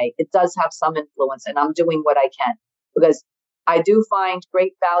 but hey, it does have some influence, and I'm doing what I can because I do find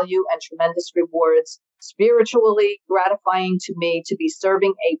great value and tremendous rewards, spiritually gratifying to me to be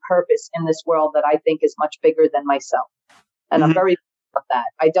serving a purpose in this world that I think is much bigger than myself. And I'm very proud of that.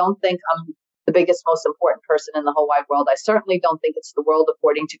 I don't think I'm the biggest, most important person in the whole wide world. I certainly don't think it's the world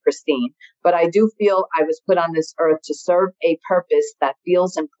according to Christine, but I do feel I was put on this earth to serve a purpose that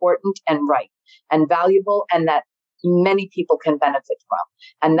feels important and right and valuable and that many people can benefit from.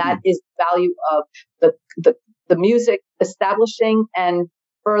 And that is the value of the music, establishing and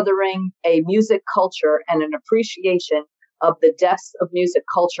furthering a music culture and an appreciation of the depths of music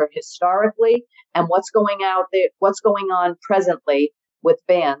culture historically and what's going on presently with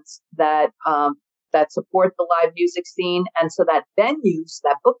bands that support the live music scene, and so that venues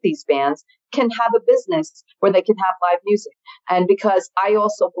that book these bands can have a business where they can have live music. And because I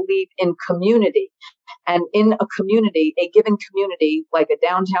also believe in community, and in a community, a given community, like a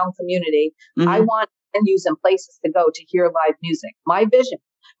downtown community, I want venues and places to go to hear live music. My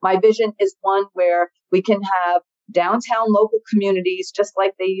vision is one where we can have downtown local communities, just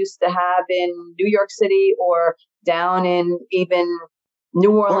like they used to have in New York City or down in even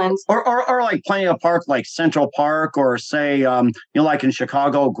New Orleans, or like playing a park like Central Park, or say, like in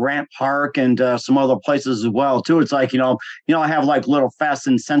Chicago, Grant Park, and some other places as well too. It's like, I have like little fests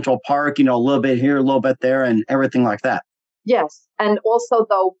in Central Park, a little bit here, a little bit there, and everything like that. Yes. And also,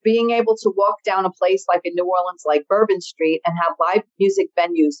 though, being able to walk down a place like in New Orleans, like Bourbon Street, and have live music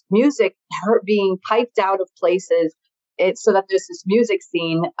venues, music being piped out of places, so that there's this music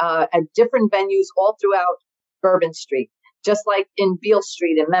scene at different venues all throughout Bourbon Street. Just like in Beale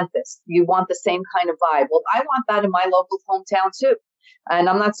Street in Memphis, you want the same kind of vibe. Well, I want that in my local hometown too. And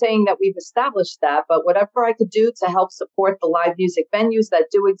I'm not saying that we've established that, but whatever I could do to help support the live music venues that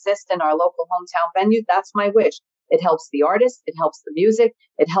do exist in our local hometown venue, that's my wish. It helps the artists, it helps the music,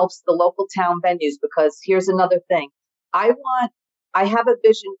 it helps the local town venues, because here's another thing. I have a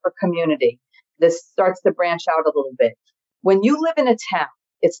vision for community. This starts to branch out a little bit. When you live in a town,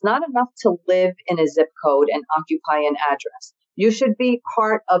 it's not enough to live in a zip code and occupy an address. You should be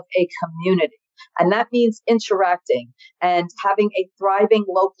part of a community. And that means interacting and having a thriving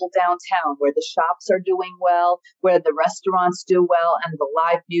local downtown where the shops are doing well, where the restaurants do well, and the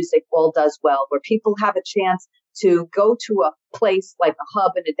live music all does well, where people have a chance to go to a place like a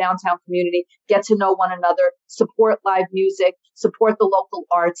hub in a downtown community, get to know one another, support live music, support the local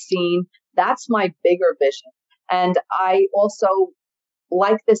art scene. That's my bigger vision. And I also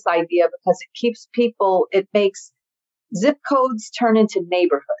like this idea because it makes zip codes turn into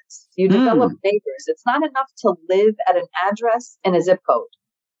neighborhoods. You develop neighbors. It's not enough to live at an address in a zip code.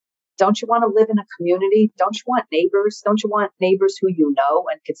 Don't you want to live in a community? Don't you want neighbors? Don't you want neighbors who you know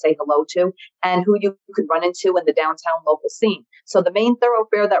and could say hello to and who you could run into in the downtown local scene? So the main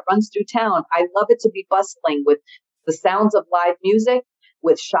thoroughfare that runs through town, I love it to be bustling with the sounds of live music,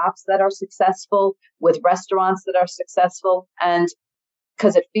 with shops that are successful, with restaurants that are successful, and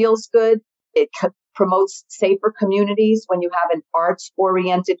because it feels good, it promotes safer communities when you have an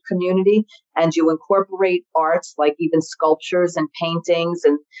arts-oriented community and you incorporate arts like even sculptures and paintings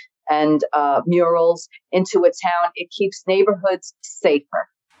and murals into a town. It keeps neighborhoods safer.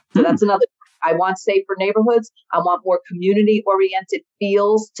 So that's another. I want safer neighborhoods. I want more community-oriented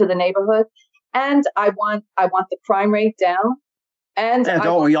feels to the neighborhood, and I want the crime rate down. And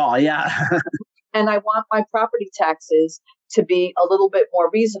yeah. And I want my property taxes to be a little bit more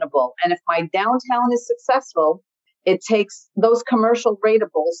reasonable. And if my downtown is successful, it takes those commercial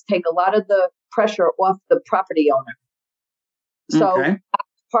rateables take a lot of the pressure off the property owner. So that's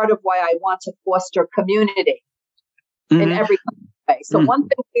part of why I want to foster community in every way. So one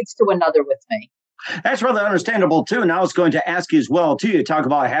thing leads to another with me. That's rather understandable, too. And I was going to ask you as well, too. You talk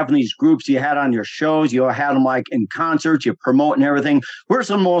about having these groups you had on your shows. You had them like in concerts, you promote and everything. Who are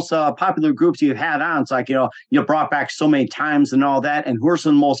some of the most popular groups you've had on? It's like, you brought back so many times and all that. And who are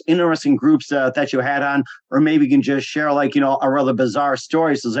some of the most interesting groups that you had on? Or maybe you can just share like, a rather bizarre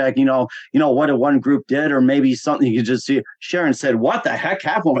story. So it's like, what a one group did, or maybe something you could just share and said, what the heck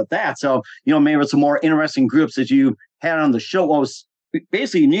happened with that? So, maybe it's some more interesting groups that you had on the show. What was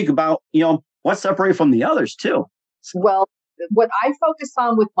basically unique about, what's separated from the others, too? Well, what I focus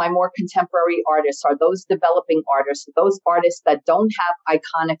on with my more contemporary artists are those developing artists, those artists that don't have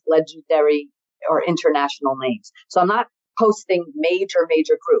iconic, legendary, or international names. So I'm not posting major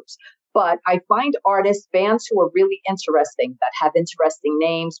groups, but I find artists, bands who are really interesting, that have interesting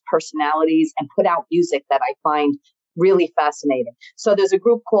names, personalities, and put out music that I find really fascinating. So there's a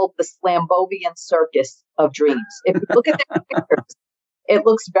group called the Slambovian Circus of Dreams. If you look at their pictures, it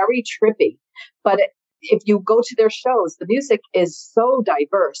looks very trippy, but if you go to their shows, the music is so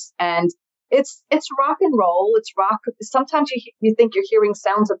diverse, and it's rock and roll. It's rock. Sometimes you think you're hearing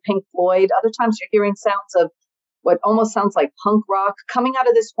sounds of Pink Floyd. Other times you're hearing sounds of what almost sounds like punk rock coming out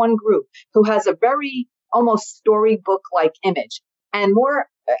of this one group who has a very almost storybook-like image. And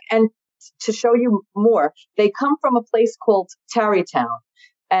to show you more, they come from a place called Tarrytown,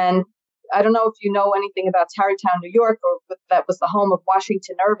 and I don't know if you know anything about Tarrytown, New York, or that was the home of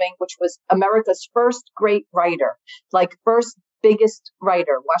Washington Irving, which was America's first great writer, like first biggest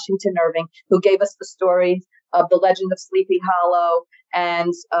writer, Washington Irving, who gave us the story of The Legend of Sleepy Hollow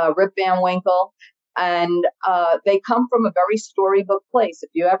and Rip Van Winkle. And they come from a very storybook place.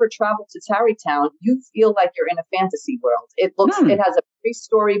 If you ever travel to Tarrytown, you feel like you're in a fantasy world. It has a very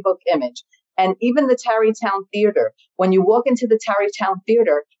storybook image. And even the Tarrytown Theater, when you walk into the Tarrytown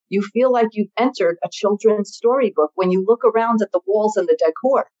Theater, you feel like you've entered a children's storybook. When you look around at the walls and the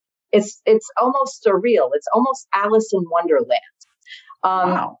decor, it's almost surreal. It's almost Alice in Wonderland.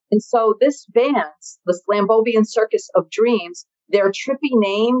 Wow. And so this band, the Slambovian Circus of Dreams, their trippy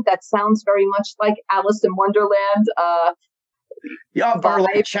name that sounds very much like Alice in Wonderland. Or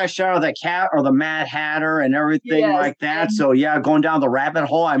like Cheshire the Cat or the Mad Hatter and everything like that. So going down the rabbit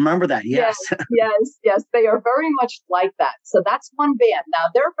hole. I remember that. Yes. Yes. They are very much like that. So that's one band. Now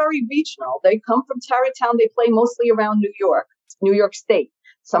they're very regional. They come from Tarrytown. They play mostly around New York State.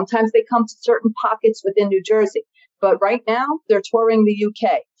 Sometimes they come to certain pockets within New Jersey. But right now they're touring the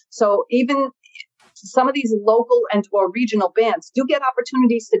UK. So even some of these local or regional bands do get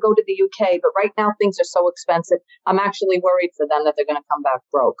opportunities to go to the UK, but right now things are so expensive. I'm actually worried for them that they're going to come back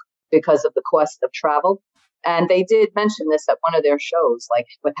broke because of the cost of travel. And they did mention this at one of their shows, like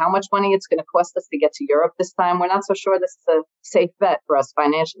with how much money it's going to cost us to get to Europe this time. We're not so sure this is a safe bet for us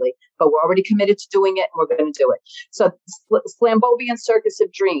financially, but we're already committed to doing it and we're going to do it. So Slambovian Circus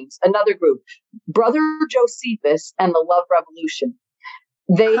of Dreams, another group, Brother Josephus and the Love Revolution.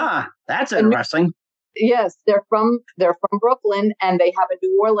 That's interesting. Yes, they're from Brooklyn, and they have a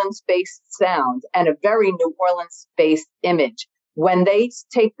New Orleans-based sound and a very New Orleans-based image. When they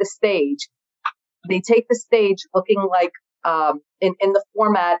take the stage looking like in the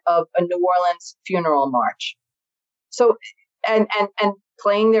format of a New Orleans funeral march. So and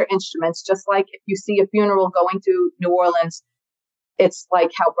playing their instruments, just like if you see a funeral going to New Orleans, it's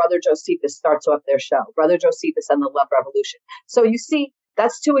like how Brother Josephus starts off their show, Brother Josephus and the Love Revolution. So you see,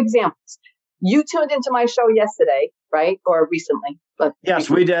 that's two examples. You tuned into my show yesterday, right? Or recently? Yes,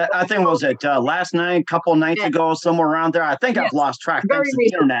 we did. I think was it last night, a couple nights ago, somewhere around there. I think I've lost track. Very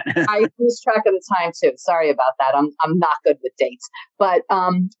recent. I lose track of the time too. Sorry about that. I'm not good with dates. But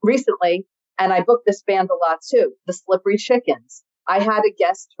recently, and I booked this band a lot too, the Slippery Chickens. I had a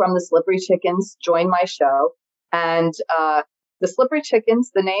guest from the Slippery Chickens join my show, and the Slippery Chickens.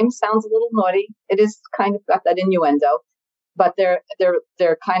 The name sounds a little naughty. It is kind of got that innuendo. But they're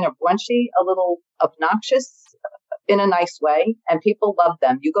kind of brunchy, a little obnoxious in a nice way, and people love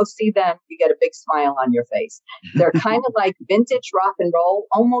them. You go see them, you get a big smile on your face. They're kind of like vintage rock and roll,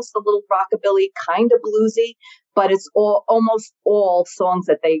 almost a little rockabilly, kind of bluesy, but it's almost all songs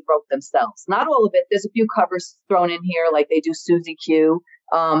that they wrote themselves. Not all of it. There's a few covers thrown in here, like they do Susie Q.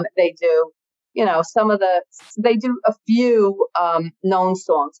 They do, they do a few known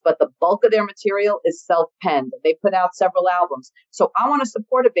songs, but the bulk of their material is self-penned. They put out several albums. So I want to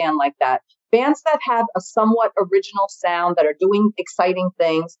support a band like that. Bands that have a somewhat original sound, that are doing exciting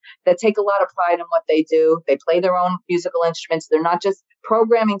things, that take a lot of pride in what they do. They play their own musical instruments. They're not just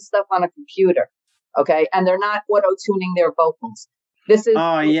programming stuff on a computer. Okay. And they're not auto-tuning their vocals. This is.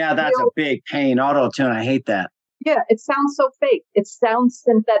 Oh, yeah. That's a big pain. Auto-tune. I hate that. Yeah. It sounds so fake. It sounds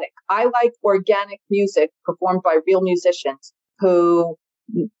synthetic. I like organic music performed by real musicians who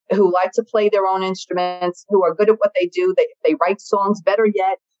like to play their own instruments, who are good at what they do. They write songs, better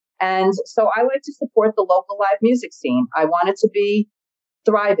yet. And so I like to support the local live music scene. I want it to be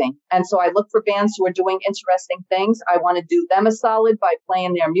thriving. And so I look for bands who are doing interesting things. I want to do them a solid by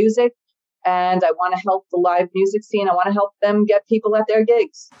playing their music. And I want to help the live music scene. I want to help them get people at their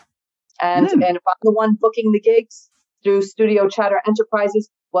gigs. And if I'm the one booking the gigs through Studio Chatter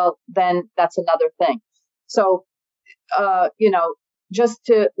Enterprises, well, then that's another thing. So,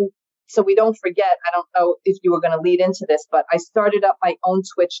 so we don't forget, I don't know if you were going to lead into this, but I started up my own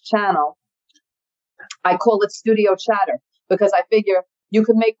Twitch channel. I call it Studio Chatter because I figure you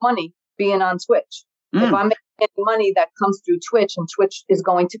can make money being on Twitch. If I'm making money that comes through Twitch, and Twitch is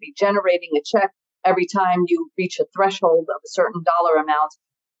going to be generating a check every time you reach a threshold of a certain dollar amount,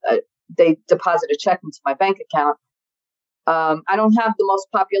 they deposit a check into my bank account. I don't have the most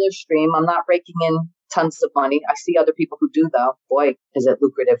popular stream. I'm not raking in tons of money. I see other people who do, though. Boy, is it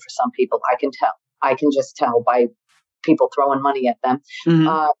lucrative for some people. I can tell. I can just tell by people throwing money at them.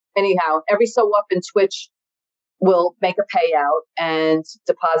 Anyhow, every so often Twitch will make a payout and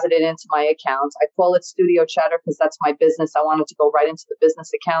deposit it into my account. I call it Studio Chatter because that's my business. I wanted to go right into the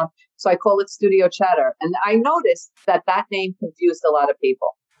business account. So I call it Studio Chatter. And I noticed that name confused a lot of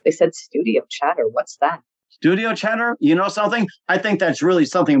people. They said, Studio Chatter, what's that? Studio Chatter, you know something? I think that's really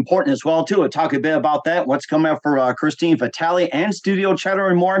something important as well, too. We'll talk a bit about that, what's coming up for Christine Vitale and Studio Chatter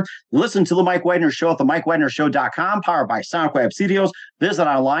and more. Listen to The Mike Wagner Show at themikewagnershow.com, powered by Sonic Web Studios. Visit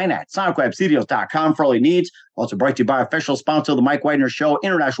online at sonicwebstudios.com for all your needs. Also brought to you by official sponsor of The Mike Wagner Show,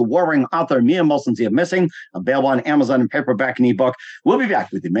 international warring author Mia Molson's Missing, available on Amazon and paperback and ebook. We'll be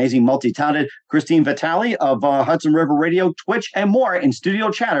back with the amazing, multi-talented Christine Vitale of Hudson River Radio, Twitch, and more in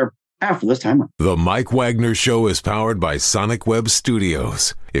Studio Chatter after this time. The Mike Wagner Show is powered by Sonic Web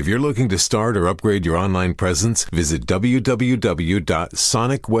Studios. If you're looking to start or upgrade your online presence, visit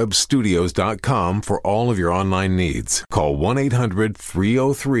www.sonicwebstudios.com for all of your online needs. Call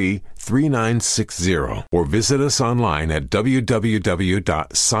 1-800-303-3960 or visit us online at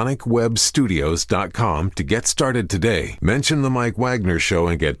www.sonicwebstudios.com to get started today. Mention The Mike Wagner Show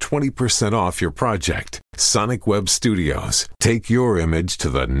and get 20% off your project. Sonic Web Studios. Take your image to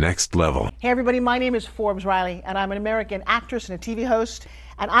the next level. Hey everybody, my name is Forbes Riley and I'm an American actress and a TV host.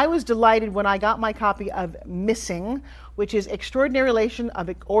 And I was delighted when I got my copy of Missing, which is Extraordinary Relation of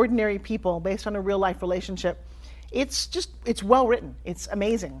Ordinary People based on a real life relationship. It's well written. It's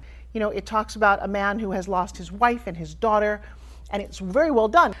amazing. You know, it talks about a man who has lost his wife and his daughter, and it's very well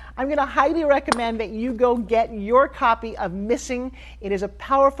done. I'm going to highly recommend that you go get your copy of Missing. It is a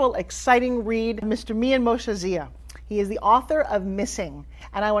powerful, exciting read. Mr. Mian Moshe Zia. He is the author of Missing.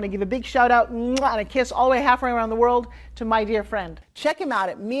 And I want to give a big shout out and a kiss all the way halfway around the world to my dear friend. Check him out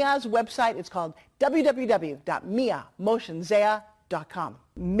at Mia's website. It's called www.miamotionzea.com.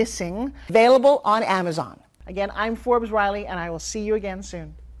 Missing, available on Amazon. Again, I'm Forbes Riley, and I will see you again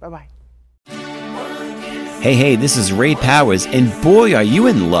soon. Bye-bye. Hey, this is Ray Powers, and boy, are you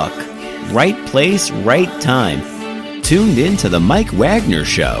in luck. Right place, right time. Tuned in to The Mike Wagner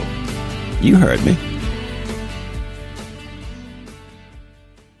Show. You heard me.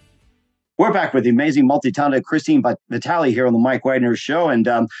 We're back with the amazing, multi-talented Christine Vitale here on the Mike Wagner Show, and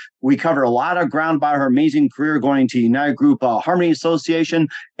we covered a lot of ground about her amazing career going to United Group Harmony Association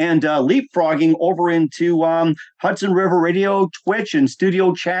and leapfrogging over into Hudson River Radio, Twitch, and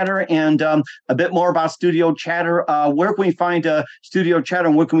Studio Chatter, and a bit more about Studio Chatter. Where can we find Studio Chatter,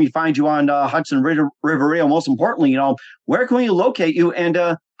 and where can we find you on Hudson River Radio? Most importantly, where can we locate you, and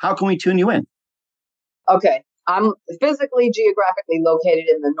how can we tune you in? Okay. I'm physically, geographically located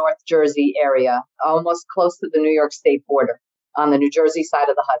in the North Jersey area, almost close to the New York State border on the New Jersey side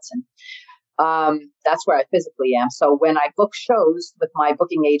of the Hudson. That's where I physically am. So when I book shows with my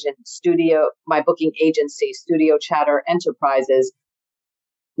booking agency, Studio Chatter Enterprises,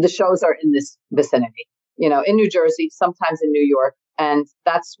 the shows are in this vicinity. in New Jersey, sometimes in New York. And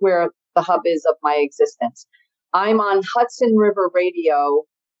that's where the hub is of my existence. I'm on Hudson River Radio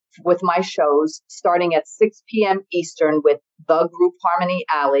with my shows starting at 6 p.m. Eastern with the group Harmony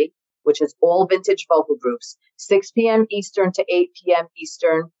Alley, which is all vintage vocal groups, 6 p.m. Eastern to 8 p.m.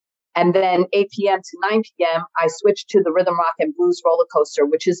 Eastern. And then 8 p.m. to 9 p.m., I switched to the Rhythm Rock and Blues Roller Coaster,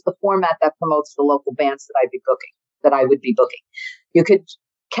 which is the format that promotes the local bands that I would be booking. You could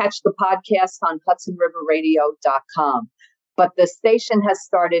catch the podcast on HudsonRiverRadio.com. But the station has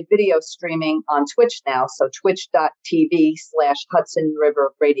started video streaming on Twitch now, so twitch.tv/Hudson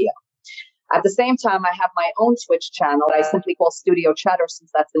River Radio. At the same time, I have my own Twitch channel that I simply call Studio Chatter,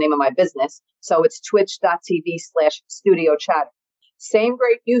 since that's the name of my business. So it's twitch.tv/Studio Chatter. Same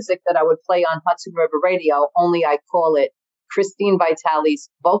great music that I would play on Hudson River Radio, only I call it Christine Vitale's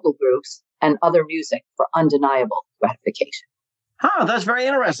vocal groups and other music for undeniable gratification. That's very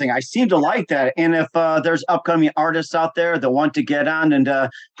interesting. I seem to like that. And if there's upcoming artists out there that want to get on, and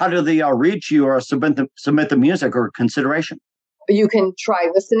how do they reach you or submit the music or consideration? You can try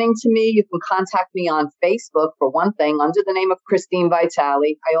listening to me. You can contact me on Facebook, for one thing, under the name of Christine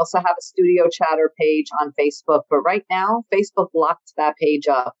Vitale. I also have a Studio Chatter page on Facebook. But right now, Facebook locked that page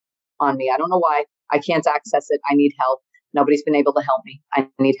up on me. I don't know why. I can't access it. I need help. Nobody's been able to help me. I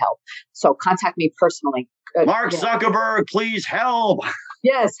need help. So contact me personally. Mark Zuckerberg, please help.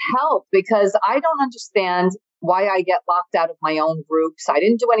 Yes, help, because I don't understand why I get locked out of my own groups. I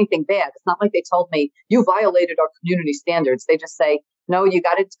didn't do anything bad. It's not like they told me, you violated our community standards. They just say, no, you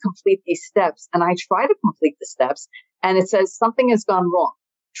got to complete these steps. And I try to complete the steps, and it says something has gone wrong.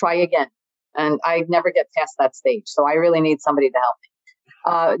 Try again. And I never get past that stage. So I really need somebody to help me.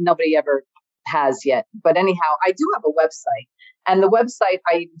 Nobody ever has yet. But anyhow, I do have a website. And the website,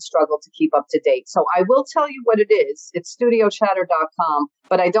 I even struggle to keep up to date. So I will tell you what it is. It's studiochatter.com,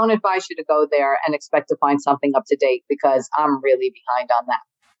 but I don't advise you to go there and expect to find something up to date, because I'm really behind on that.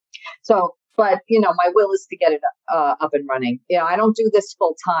 So, but, my will is to get it up and running. I don't do this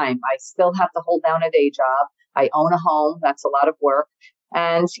full time. I still have to hold down a day job. I own a home. That's a lot of work.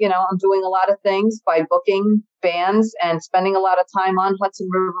 And, I'm doing a lot of things by booking bands and spending a lot of time on Hudson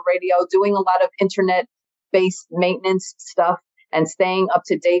River Radio, doing a lot of internet-based maintenance stuff, and staying up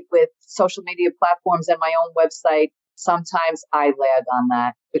to date with social media platforms and my own website. Sometimes I lag on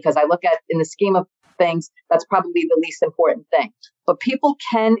that, because I look at, in the scheme of things, that's probably the least important thing. But people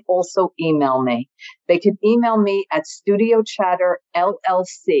can also email me. They could email me at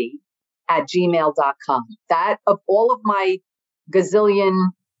studiochatterllc@gmail.com. That, of all of my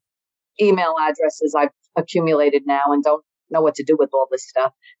gazillion email addresses I've accumulated now and don't know what to do with all this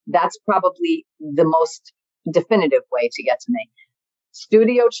stuff, that's probably the most definitive way to get to me.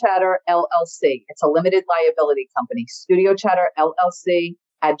 Studio Chatter LLC. It's a limited liability company. Studio Chatter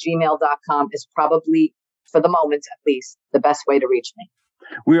LLC@gmail.com is probably, for the moment at least, the best way to reach me.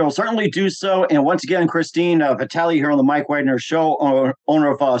 We will certainly do so. And once again, Christine Vitale here on the Mike Wagner Show,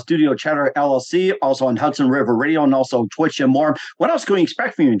 owner of Studio Chatter LLC, also on Hudson River Radio and also Twitch and more. What else can we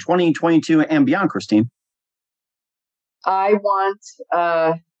expect from you in 2022 and beyond, Christine? I want,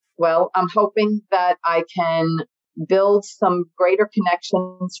 I'm hoping that I can build some greater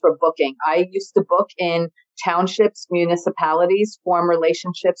connections for booking. I used to book in townships, municipalities, form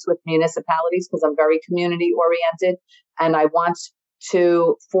relationships with municipalities, because I'm very community oriented. And I want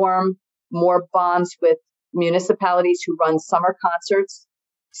to form more bonds with municipalities who run summer concerts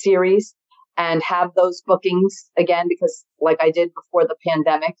series and have those bookings again, because like I did before the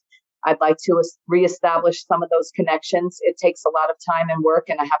pandemic, I'd like to reestablish some of those connections. It takes a lot of time and work,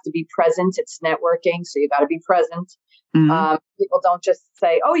 and I have to be present. It's networking, so you got to be present. Mm-hmm. People don't just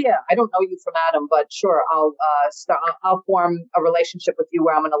say, "Oh yeah, I don't know you from Adam, but sure, I'll form a relationship with you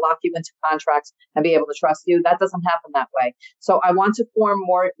where I'm going to lock you into contracts and be able to trust you." That doesn't happen that way. So I want to form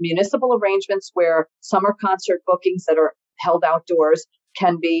more municipal arrangements where summer concert bookings that are held outdoors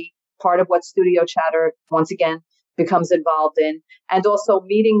can be part of what Studio Chatter, once again, becomes involved in, and also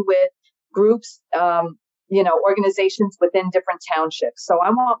meeting with groups, organizations within different townships. So I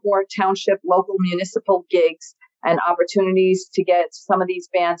want more township, local, municipal gigs and opportunities to get some of these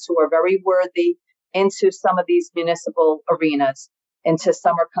bands who are very worthy into some of these municipal arenas, into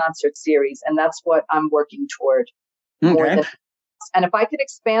summer concert series. And that's what I'm working toward. Okay. And if I could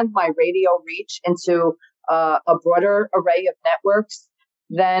expand my radio reach into a broader array of networks,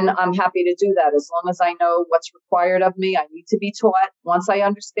 then I'm happy to do that. As long as I know what's required of me, I need to be taught. Once I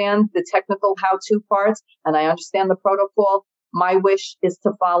understand the technical how-to parts and I understand the protocol, my wish is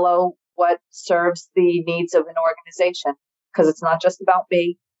to follow what serves the needs of an organization, because it's not just about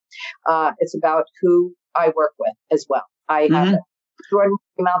me. It's about who I work with as well. I have an extraordinary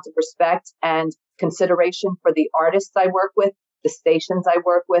amount of respect and consideration for the artists I work with, the stations I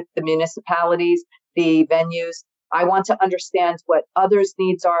work with, the municipalities, the venues. I want to understand what others'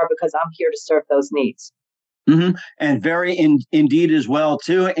 needs are because I'm here to serve those needs. Mm-hmm. And very indeed as well,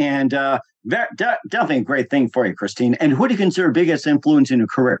 too. And definitely a great thing for you, Christine. And who do you consider biggest influence in your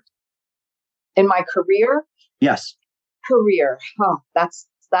career? In my career? Yes. Career. Oh, that's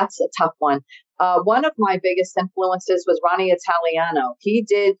a tough one. One of my biggest influences was Ronnie Italiano. He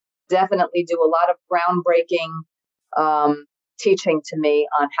did definitely do a lot of groundbreaking teaching to me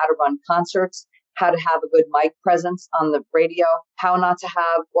on how to run concerts, how to have a good mic presence on the radio, how not to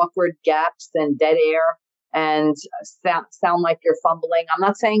have awkward gaps and dead air and sound like you're fumbling. I'm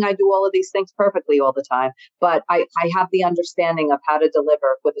not saying I do all of these things perfectly all the time, but I have the understanding of how to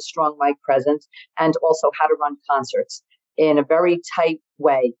deliver with a strong mic presence and also how to run concerts in a very tight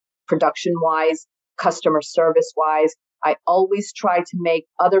way, production-wise, customer service-wise. I always try to make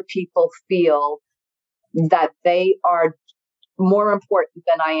other people feel that they are more important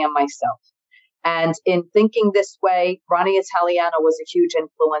than I am myself. And in thinking this way, Ronnie Italiano was a huge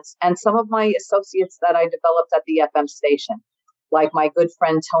influence. And some of my associates that I developed at the FM station, like my good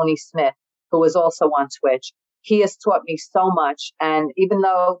friend Tony Smith, who was also on Twitch, he has taught me so much. And even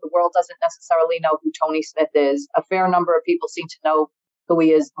though the world doesn't necessarily know who Tony Smith is, a fair number of people seem to know who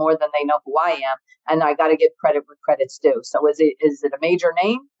he is more than they know who I am. And I got to give credit where credit's due. So is it a major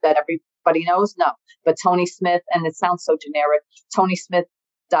name that everybody knows? No. But Tony Smith, and it sounds so generic,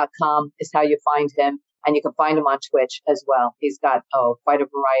 TonySmith.com is how you find him. And you can find him on Twitch as well. He's got quite a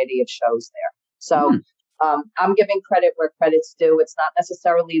variety of shows there. So I'm giving credit where credit's due. It's not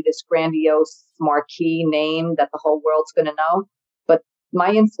necessarily this grandiose marquee name that the whole world's going to know. But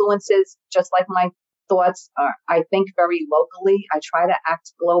my influences, just like my thoughts, are, I think very locally. I try to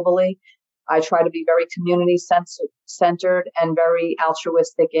act globally. I try to be very community centered and very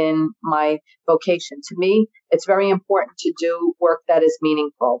altruistic in my vocation. To me, it's very important to do work that is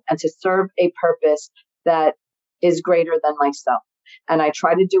meaningful and to serve a purpose that is greater than myself. And I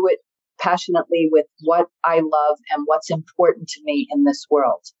try to do it passionately with what I love and what's important to me in this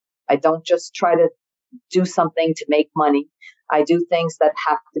world. I don't just try to do something to make money. I do things that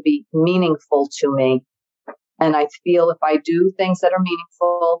have to be meaningful to me. And I feel if I do things that are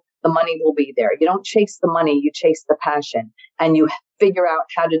meaningful, the money will be there. You don't chase the money, you chase the passion. And you figure out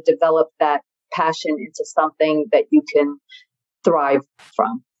how to develop that passion into something that you can thrive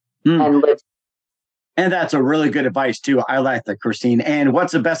from and live. And that's a really good advice, too. I like that, Christine. And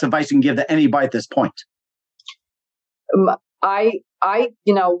what's the best advice you can give to anybody at this point? What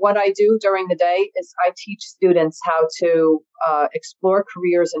I do during the day is I teach students how to explore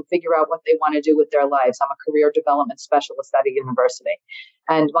careers and figure out what they want to do with their lives. I'm a career development specialist at a university.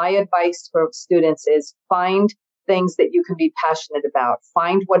 And my advice for students is find things that you can be passionate about.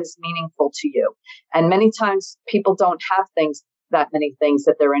 Find what is meaningful to you. And many times people don't have that many things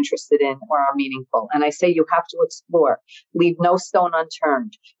that they're interested in or are meaningful. And I say you have to explore. Leave no stone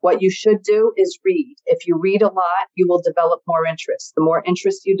unturned. What you should do is read. If you read a lot, you will develop more interest. The more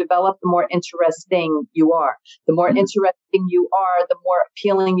interest you develop, the more interesting you are. The more interesting you are, the more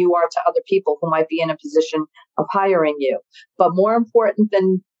appealing you are to other people who might be in a position of hiring you. But more important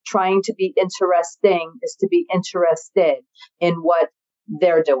than trying to be interesting is to be interested in what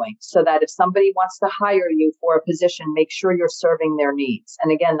they're doing, so that if somebody wants to hire you for a position, make sure you're serving their needs.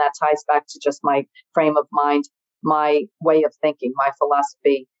 And again, that ties back to just my frame of mind, my way of thinking, my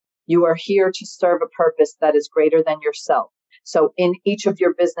philosophy. You are here to serve a purpose that is greater than yourself. So in each of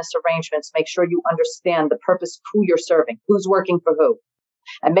your business arrangements, make sure you understand the purpose of who you're serving, who's working for who.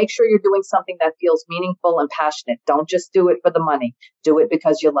 And make sure you're doing something that feels meaningful and passionate. Don't just do it for the money. Do it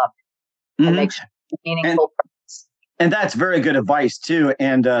because you love it. And make sure it's meaningful. And that's very good advice, too.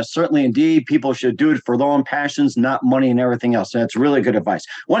 And certainly, indeed, people should do it for their own passions, not money and everything else. That's really good advice.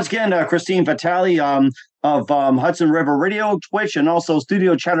 Once again, Christine Vitale of Hudson River Radio, Twitch, and also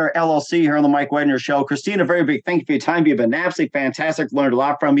Studio Chatter LLC here on the Mike Wagner Show. Christine, a very big thank you for your time. You've been absolutely fantastic. Learned a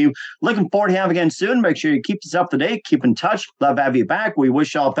lot from you. Looking forward to having you again soon. Make sure you keep us up to date. Keep in touch. Love to have you back. We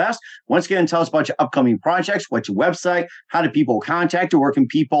wish you all the best. Once again, tell us about your upcoming projects. What's your website? How do people contact you? Where can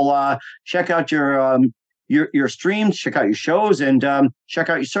people check out your streams, check out your shows, and check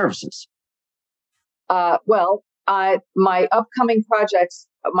out your services? My upcoming projects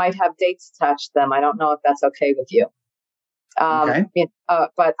might have dates attached to them. I don't know if that's okay with you. Okay.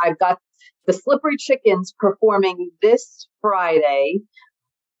 But I've got the Slippery Chickens performing this Friday,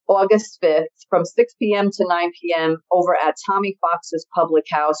 August 5th, from 6 p.m. to 9 p.m. over at Tommy Fox's Public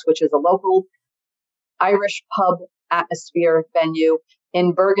House, which is a local Irish pub atmosphere venue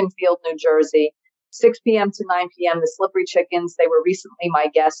in Bergenfield, New Jersey. 6 p.m. to 9 p.m., the Slippery Chickens, they were recently my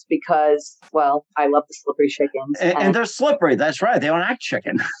guests because, well, I love the Slippery Chickens. And they're slippery. That's right. They don't act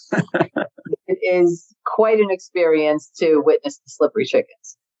chicken. It is quite an experience to witness the Slippery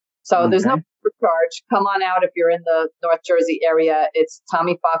Chickens. So there's no charge. Come on out if you're in the North Jersey area. It's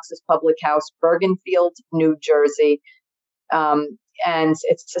Tommy Fox's Public House, Bergenfield, New Jersey. And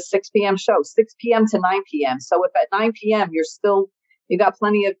it's a 6 p.m. show, 6 p.m. to 9 p.m. So if at 9 p.m. you got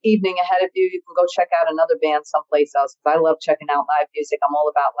plenty of evening ahead of you, you can go check out another band someplace else. I love checking out live music. I'm all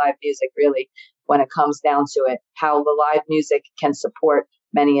about live music, really, when it comes down to it, how the live music can support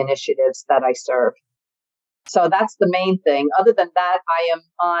many initiatives that I serve. So that's the main thing. Other than that, I am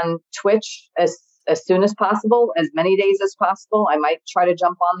on Twitch as soon as possible, as many days as possible. I might try to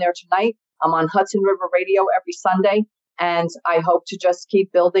jump on there tonight. I'm on Hudson River Radio every Sunday. And I hope to just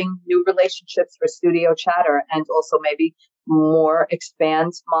keep building new relationships for Studio Chatter and also maybe more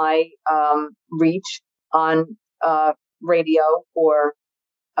expand my reach on radio or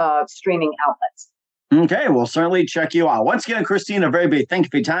streaming outlets. Okay, we'll certainly check you out. Once again, Christine, a very big thank you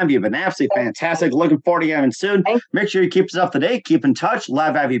for your time. You've been absolutely fantastic. Looking forward to getting soon. Make sure you keep us up to date. Keep in touch.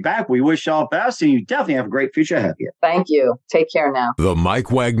 Love to have you back. We wish you all the best, and you definitely have a great future ahead of you. Thank you. Take care now. The Mike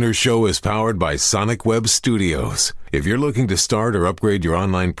Wagner Show is powered by Sonic Web Studios. If you're looking to start or upgrade your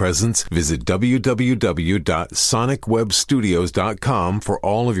online presence, visit www.sonicwebstudios.com for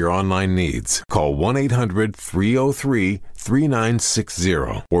all of your online needs. Call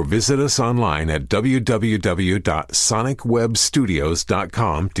 1-800-303-3960 or visit us online at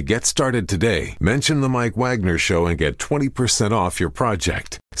www.sonicwebstudios.com to get started today. Mention the Mike Wagner Show and get 20% off your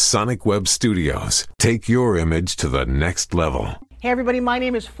project. Sonic Web Studios. Take your image to the next level. Hey everybody, my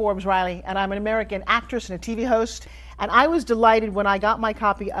name is Forbes Riley, and I'm an American actress and a TV host. And I was delighted when I got my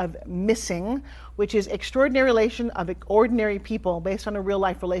copy of Missing, which is Extraordinary Relation of Ordinary People based on a real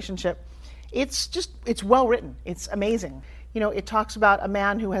life relationship. It's well written. It's amazing. You know, it talks about a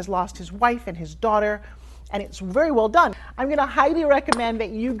man who has lost his wife and his daughter, and it's very well done. I'm going to highly recommend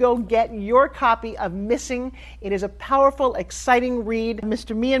that you go get your copy of Missing. It is a powerful, exciting read.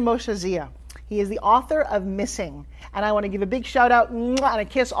 Mr. Mian Moshe Zia. He is the author of Missing. And I want to give a big shout out and a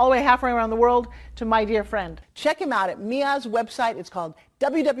kiss all the way halfway around the world to my dear friend. Check him out at Mia's website. It's called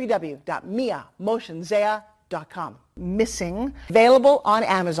www.miamotionsea.com. Missing, available on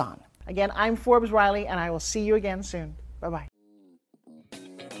Amazon. Again, I'm Forbes Riley, and I will see you again soon. Bye-bye.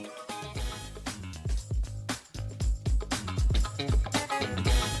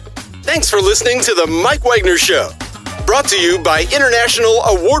 Thanks for listening to The Mike Wagner Show. Brought to you by international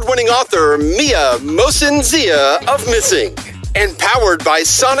award-winning author Mia Mohsen-Zia of Missing, and powered by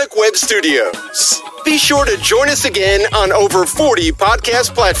Sonic Web Studios. Be sure to join us again on over 40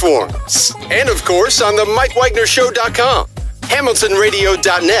 podcast platforms, and of course on the MikeWagnerShow.com,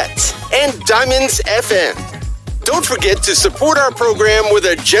 HamiltonRadio.net, and Diamonds FM. Don't forget to support our program with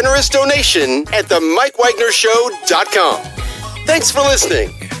a generous donation at the MikeWagnerShow.com. Thanks for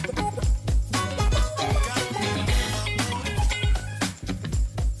listening.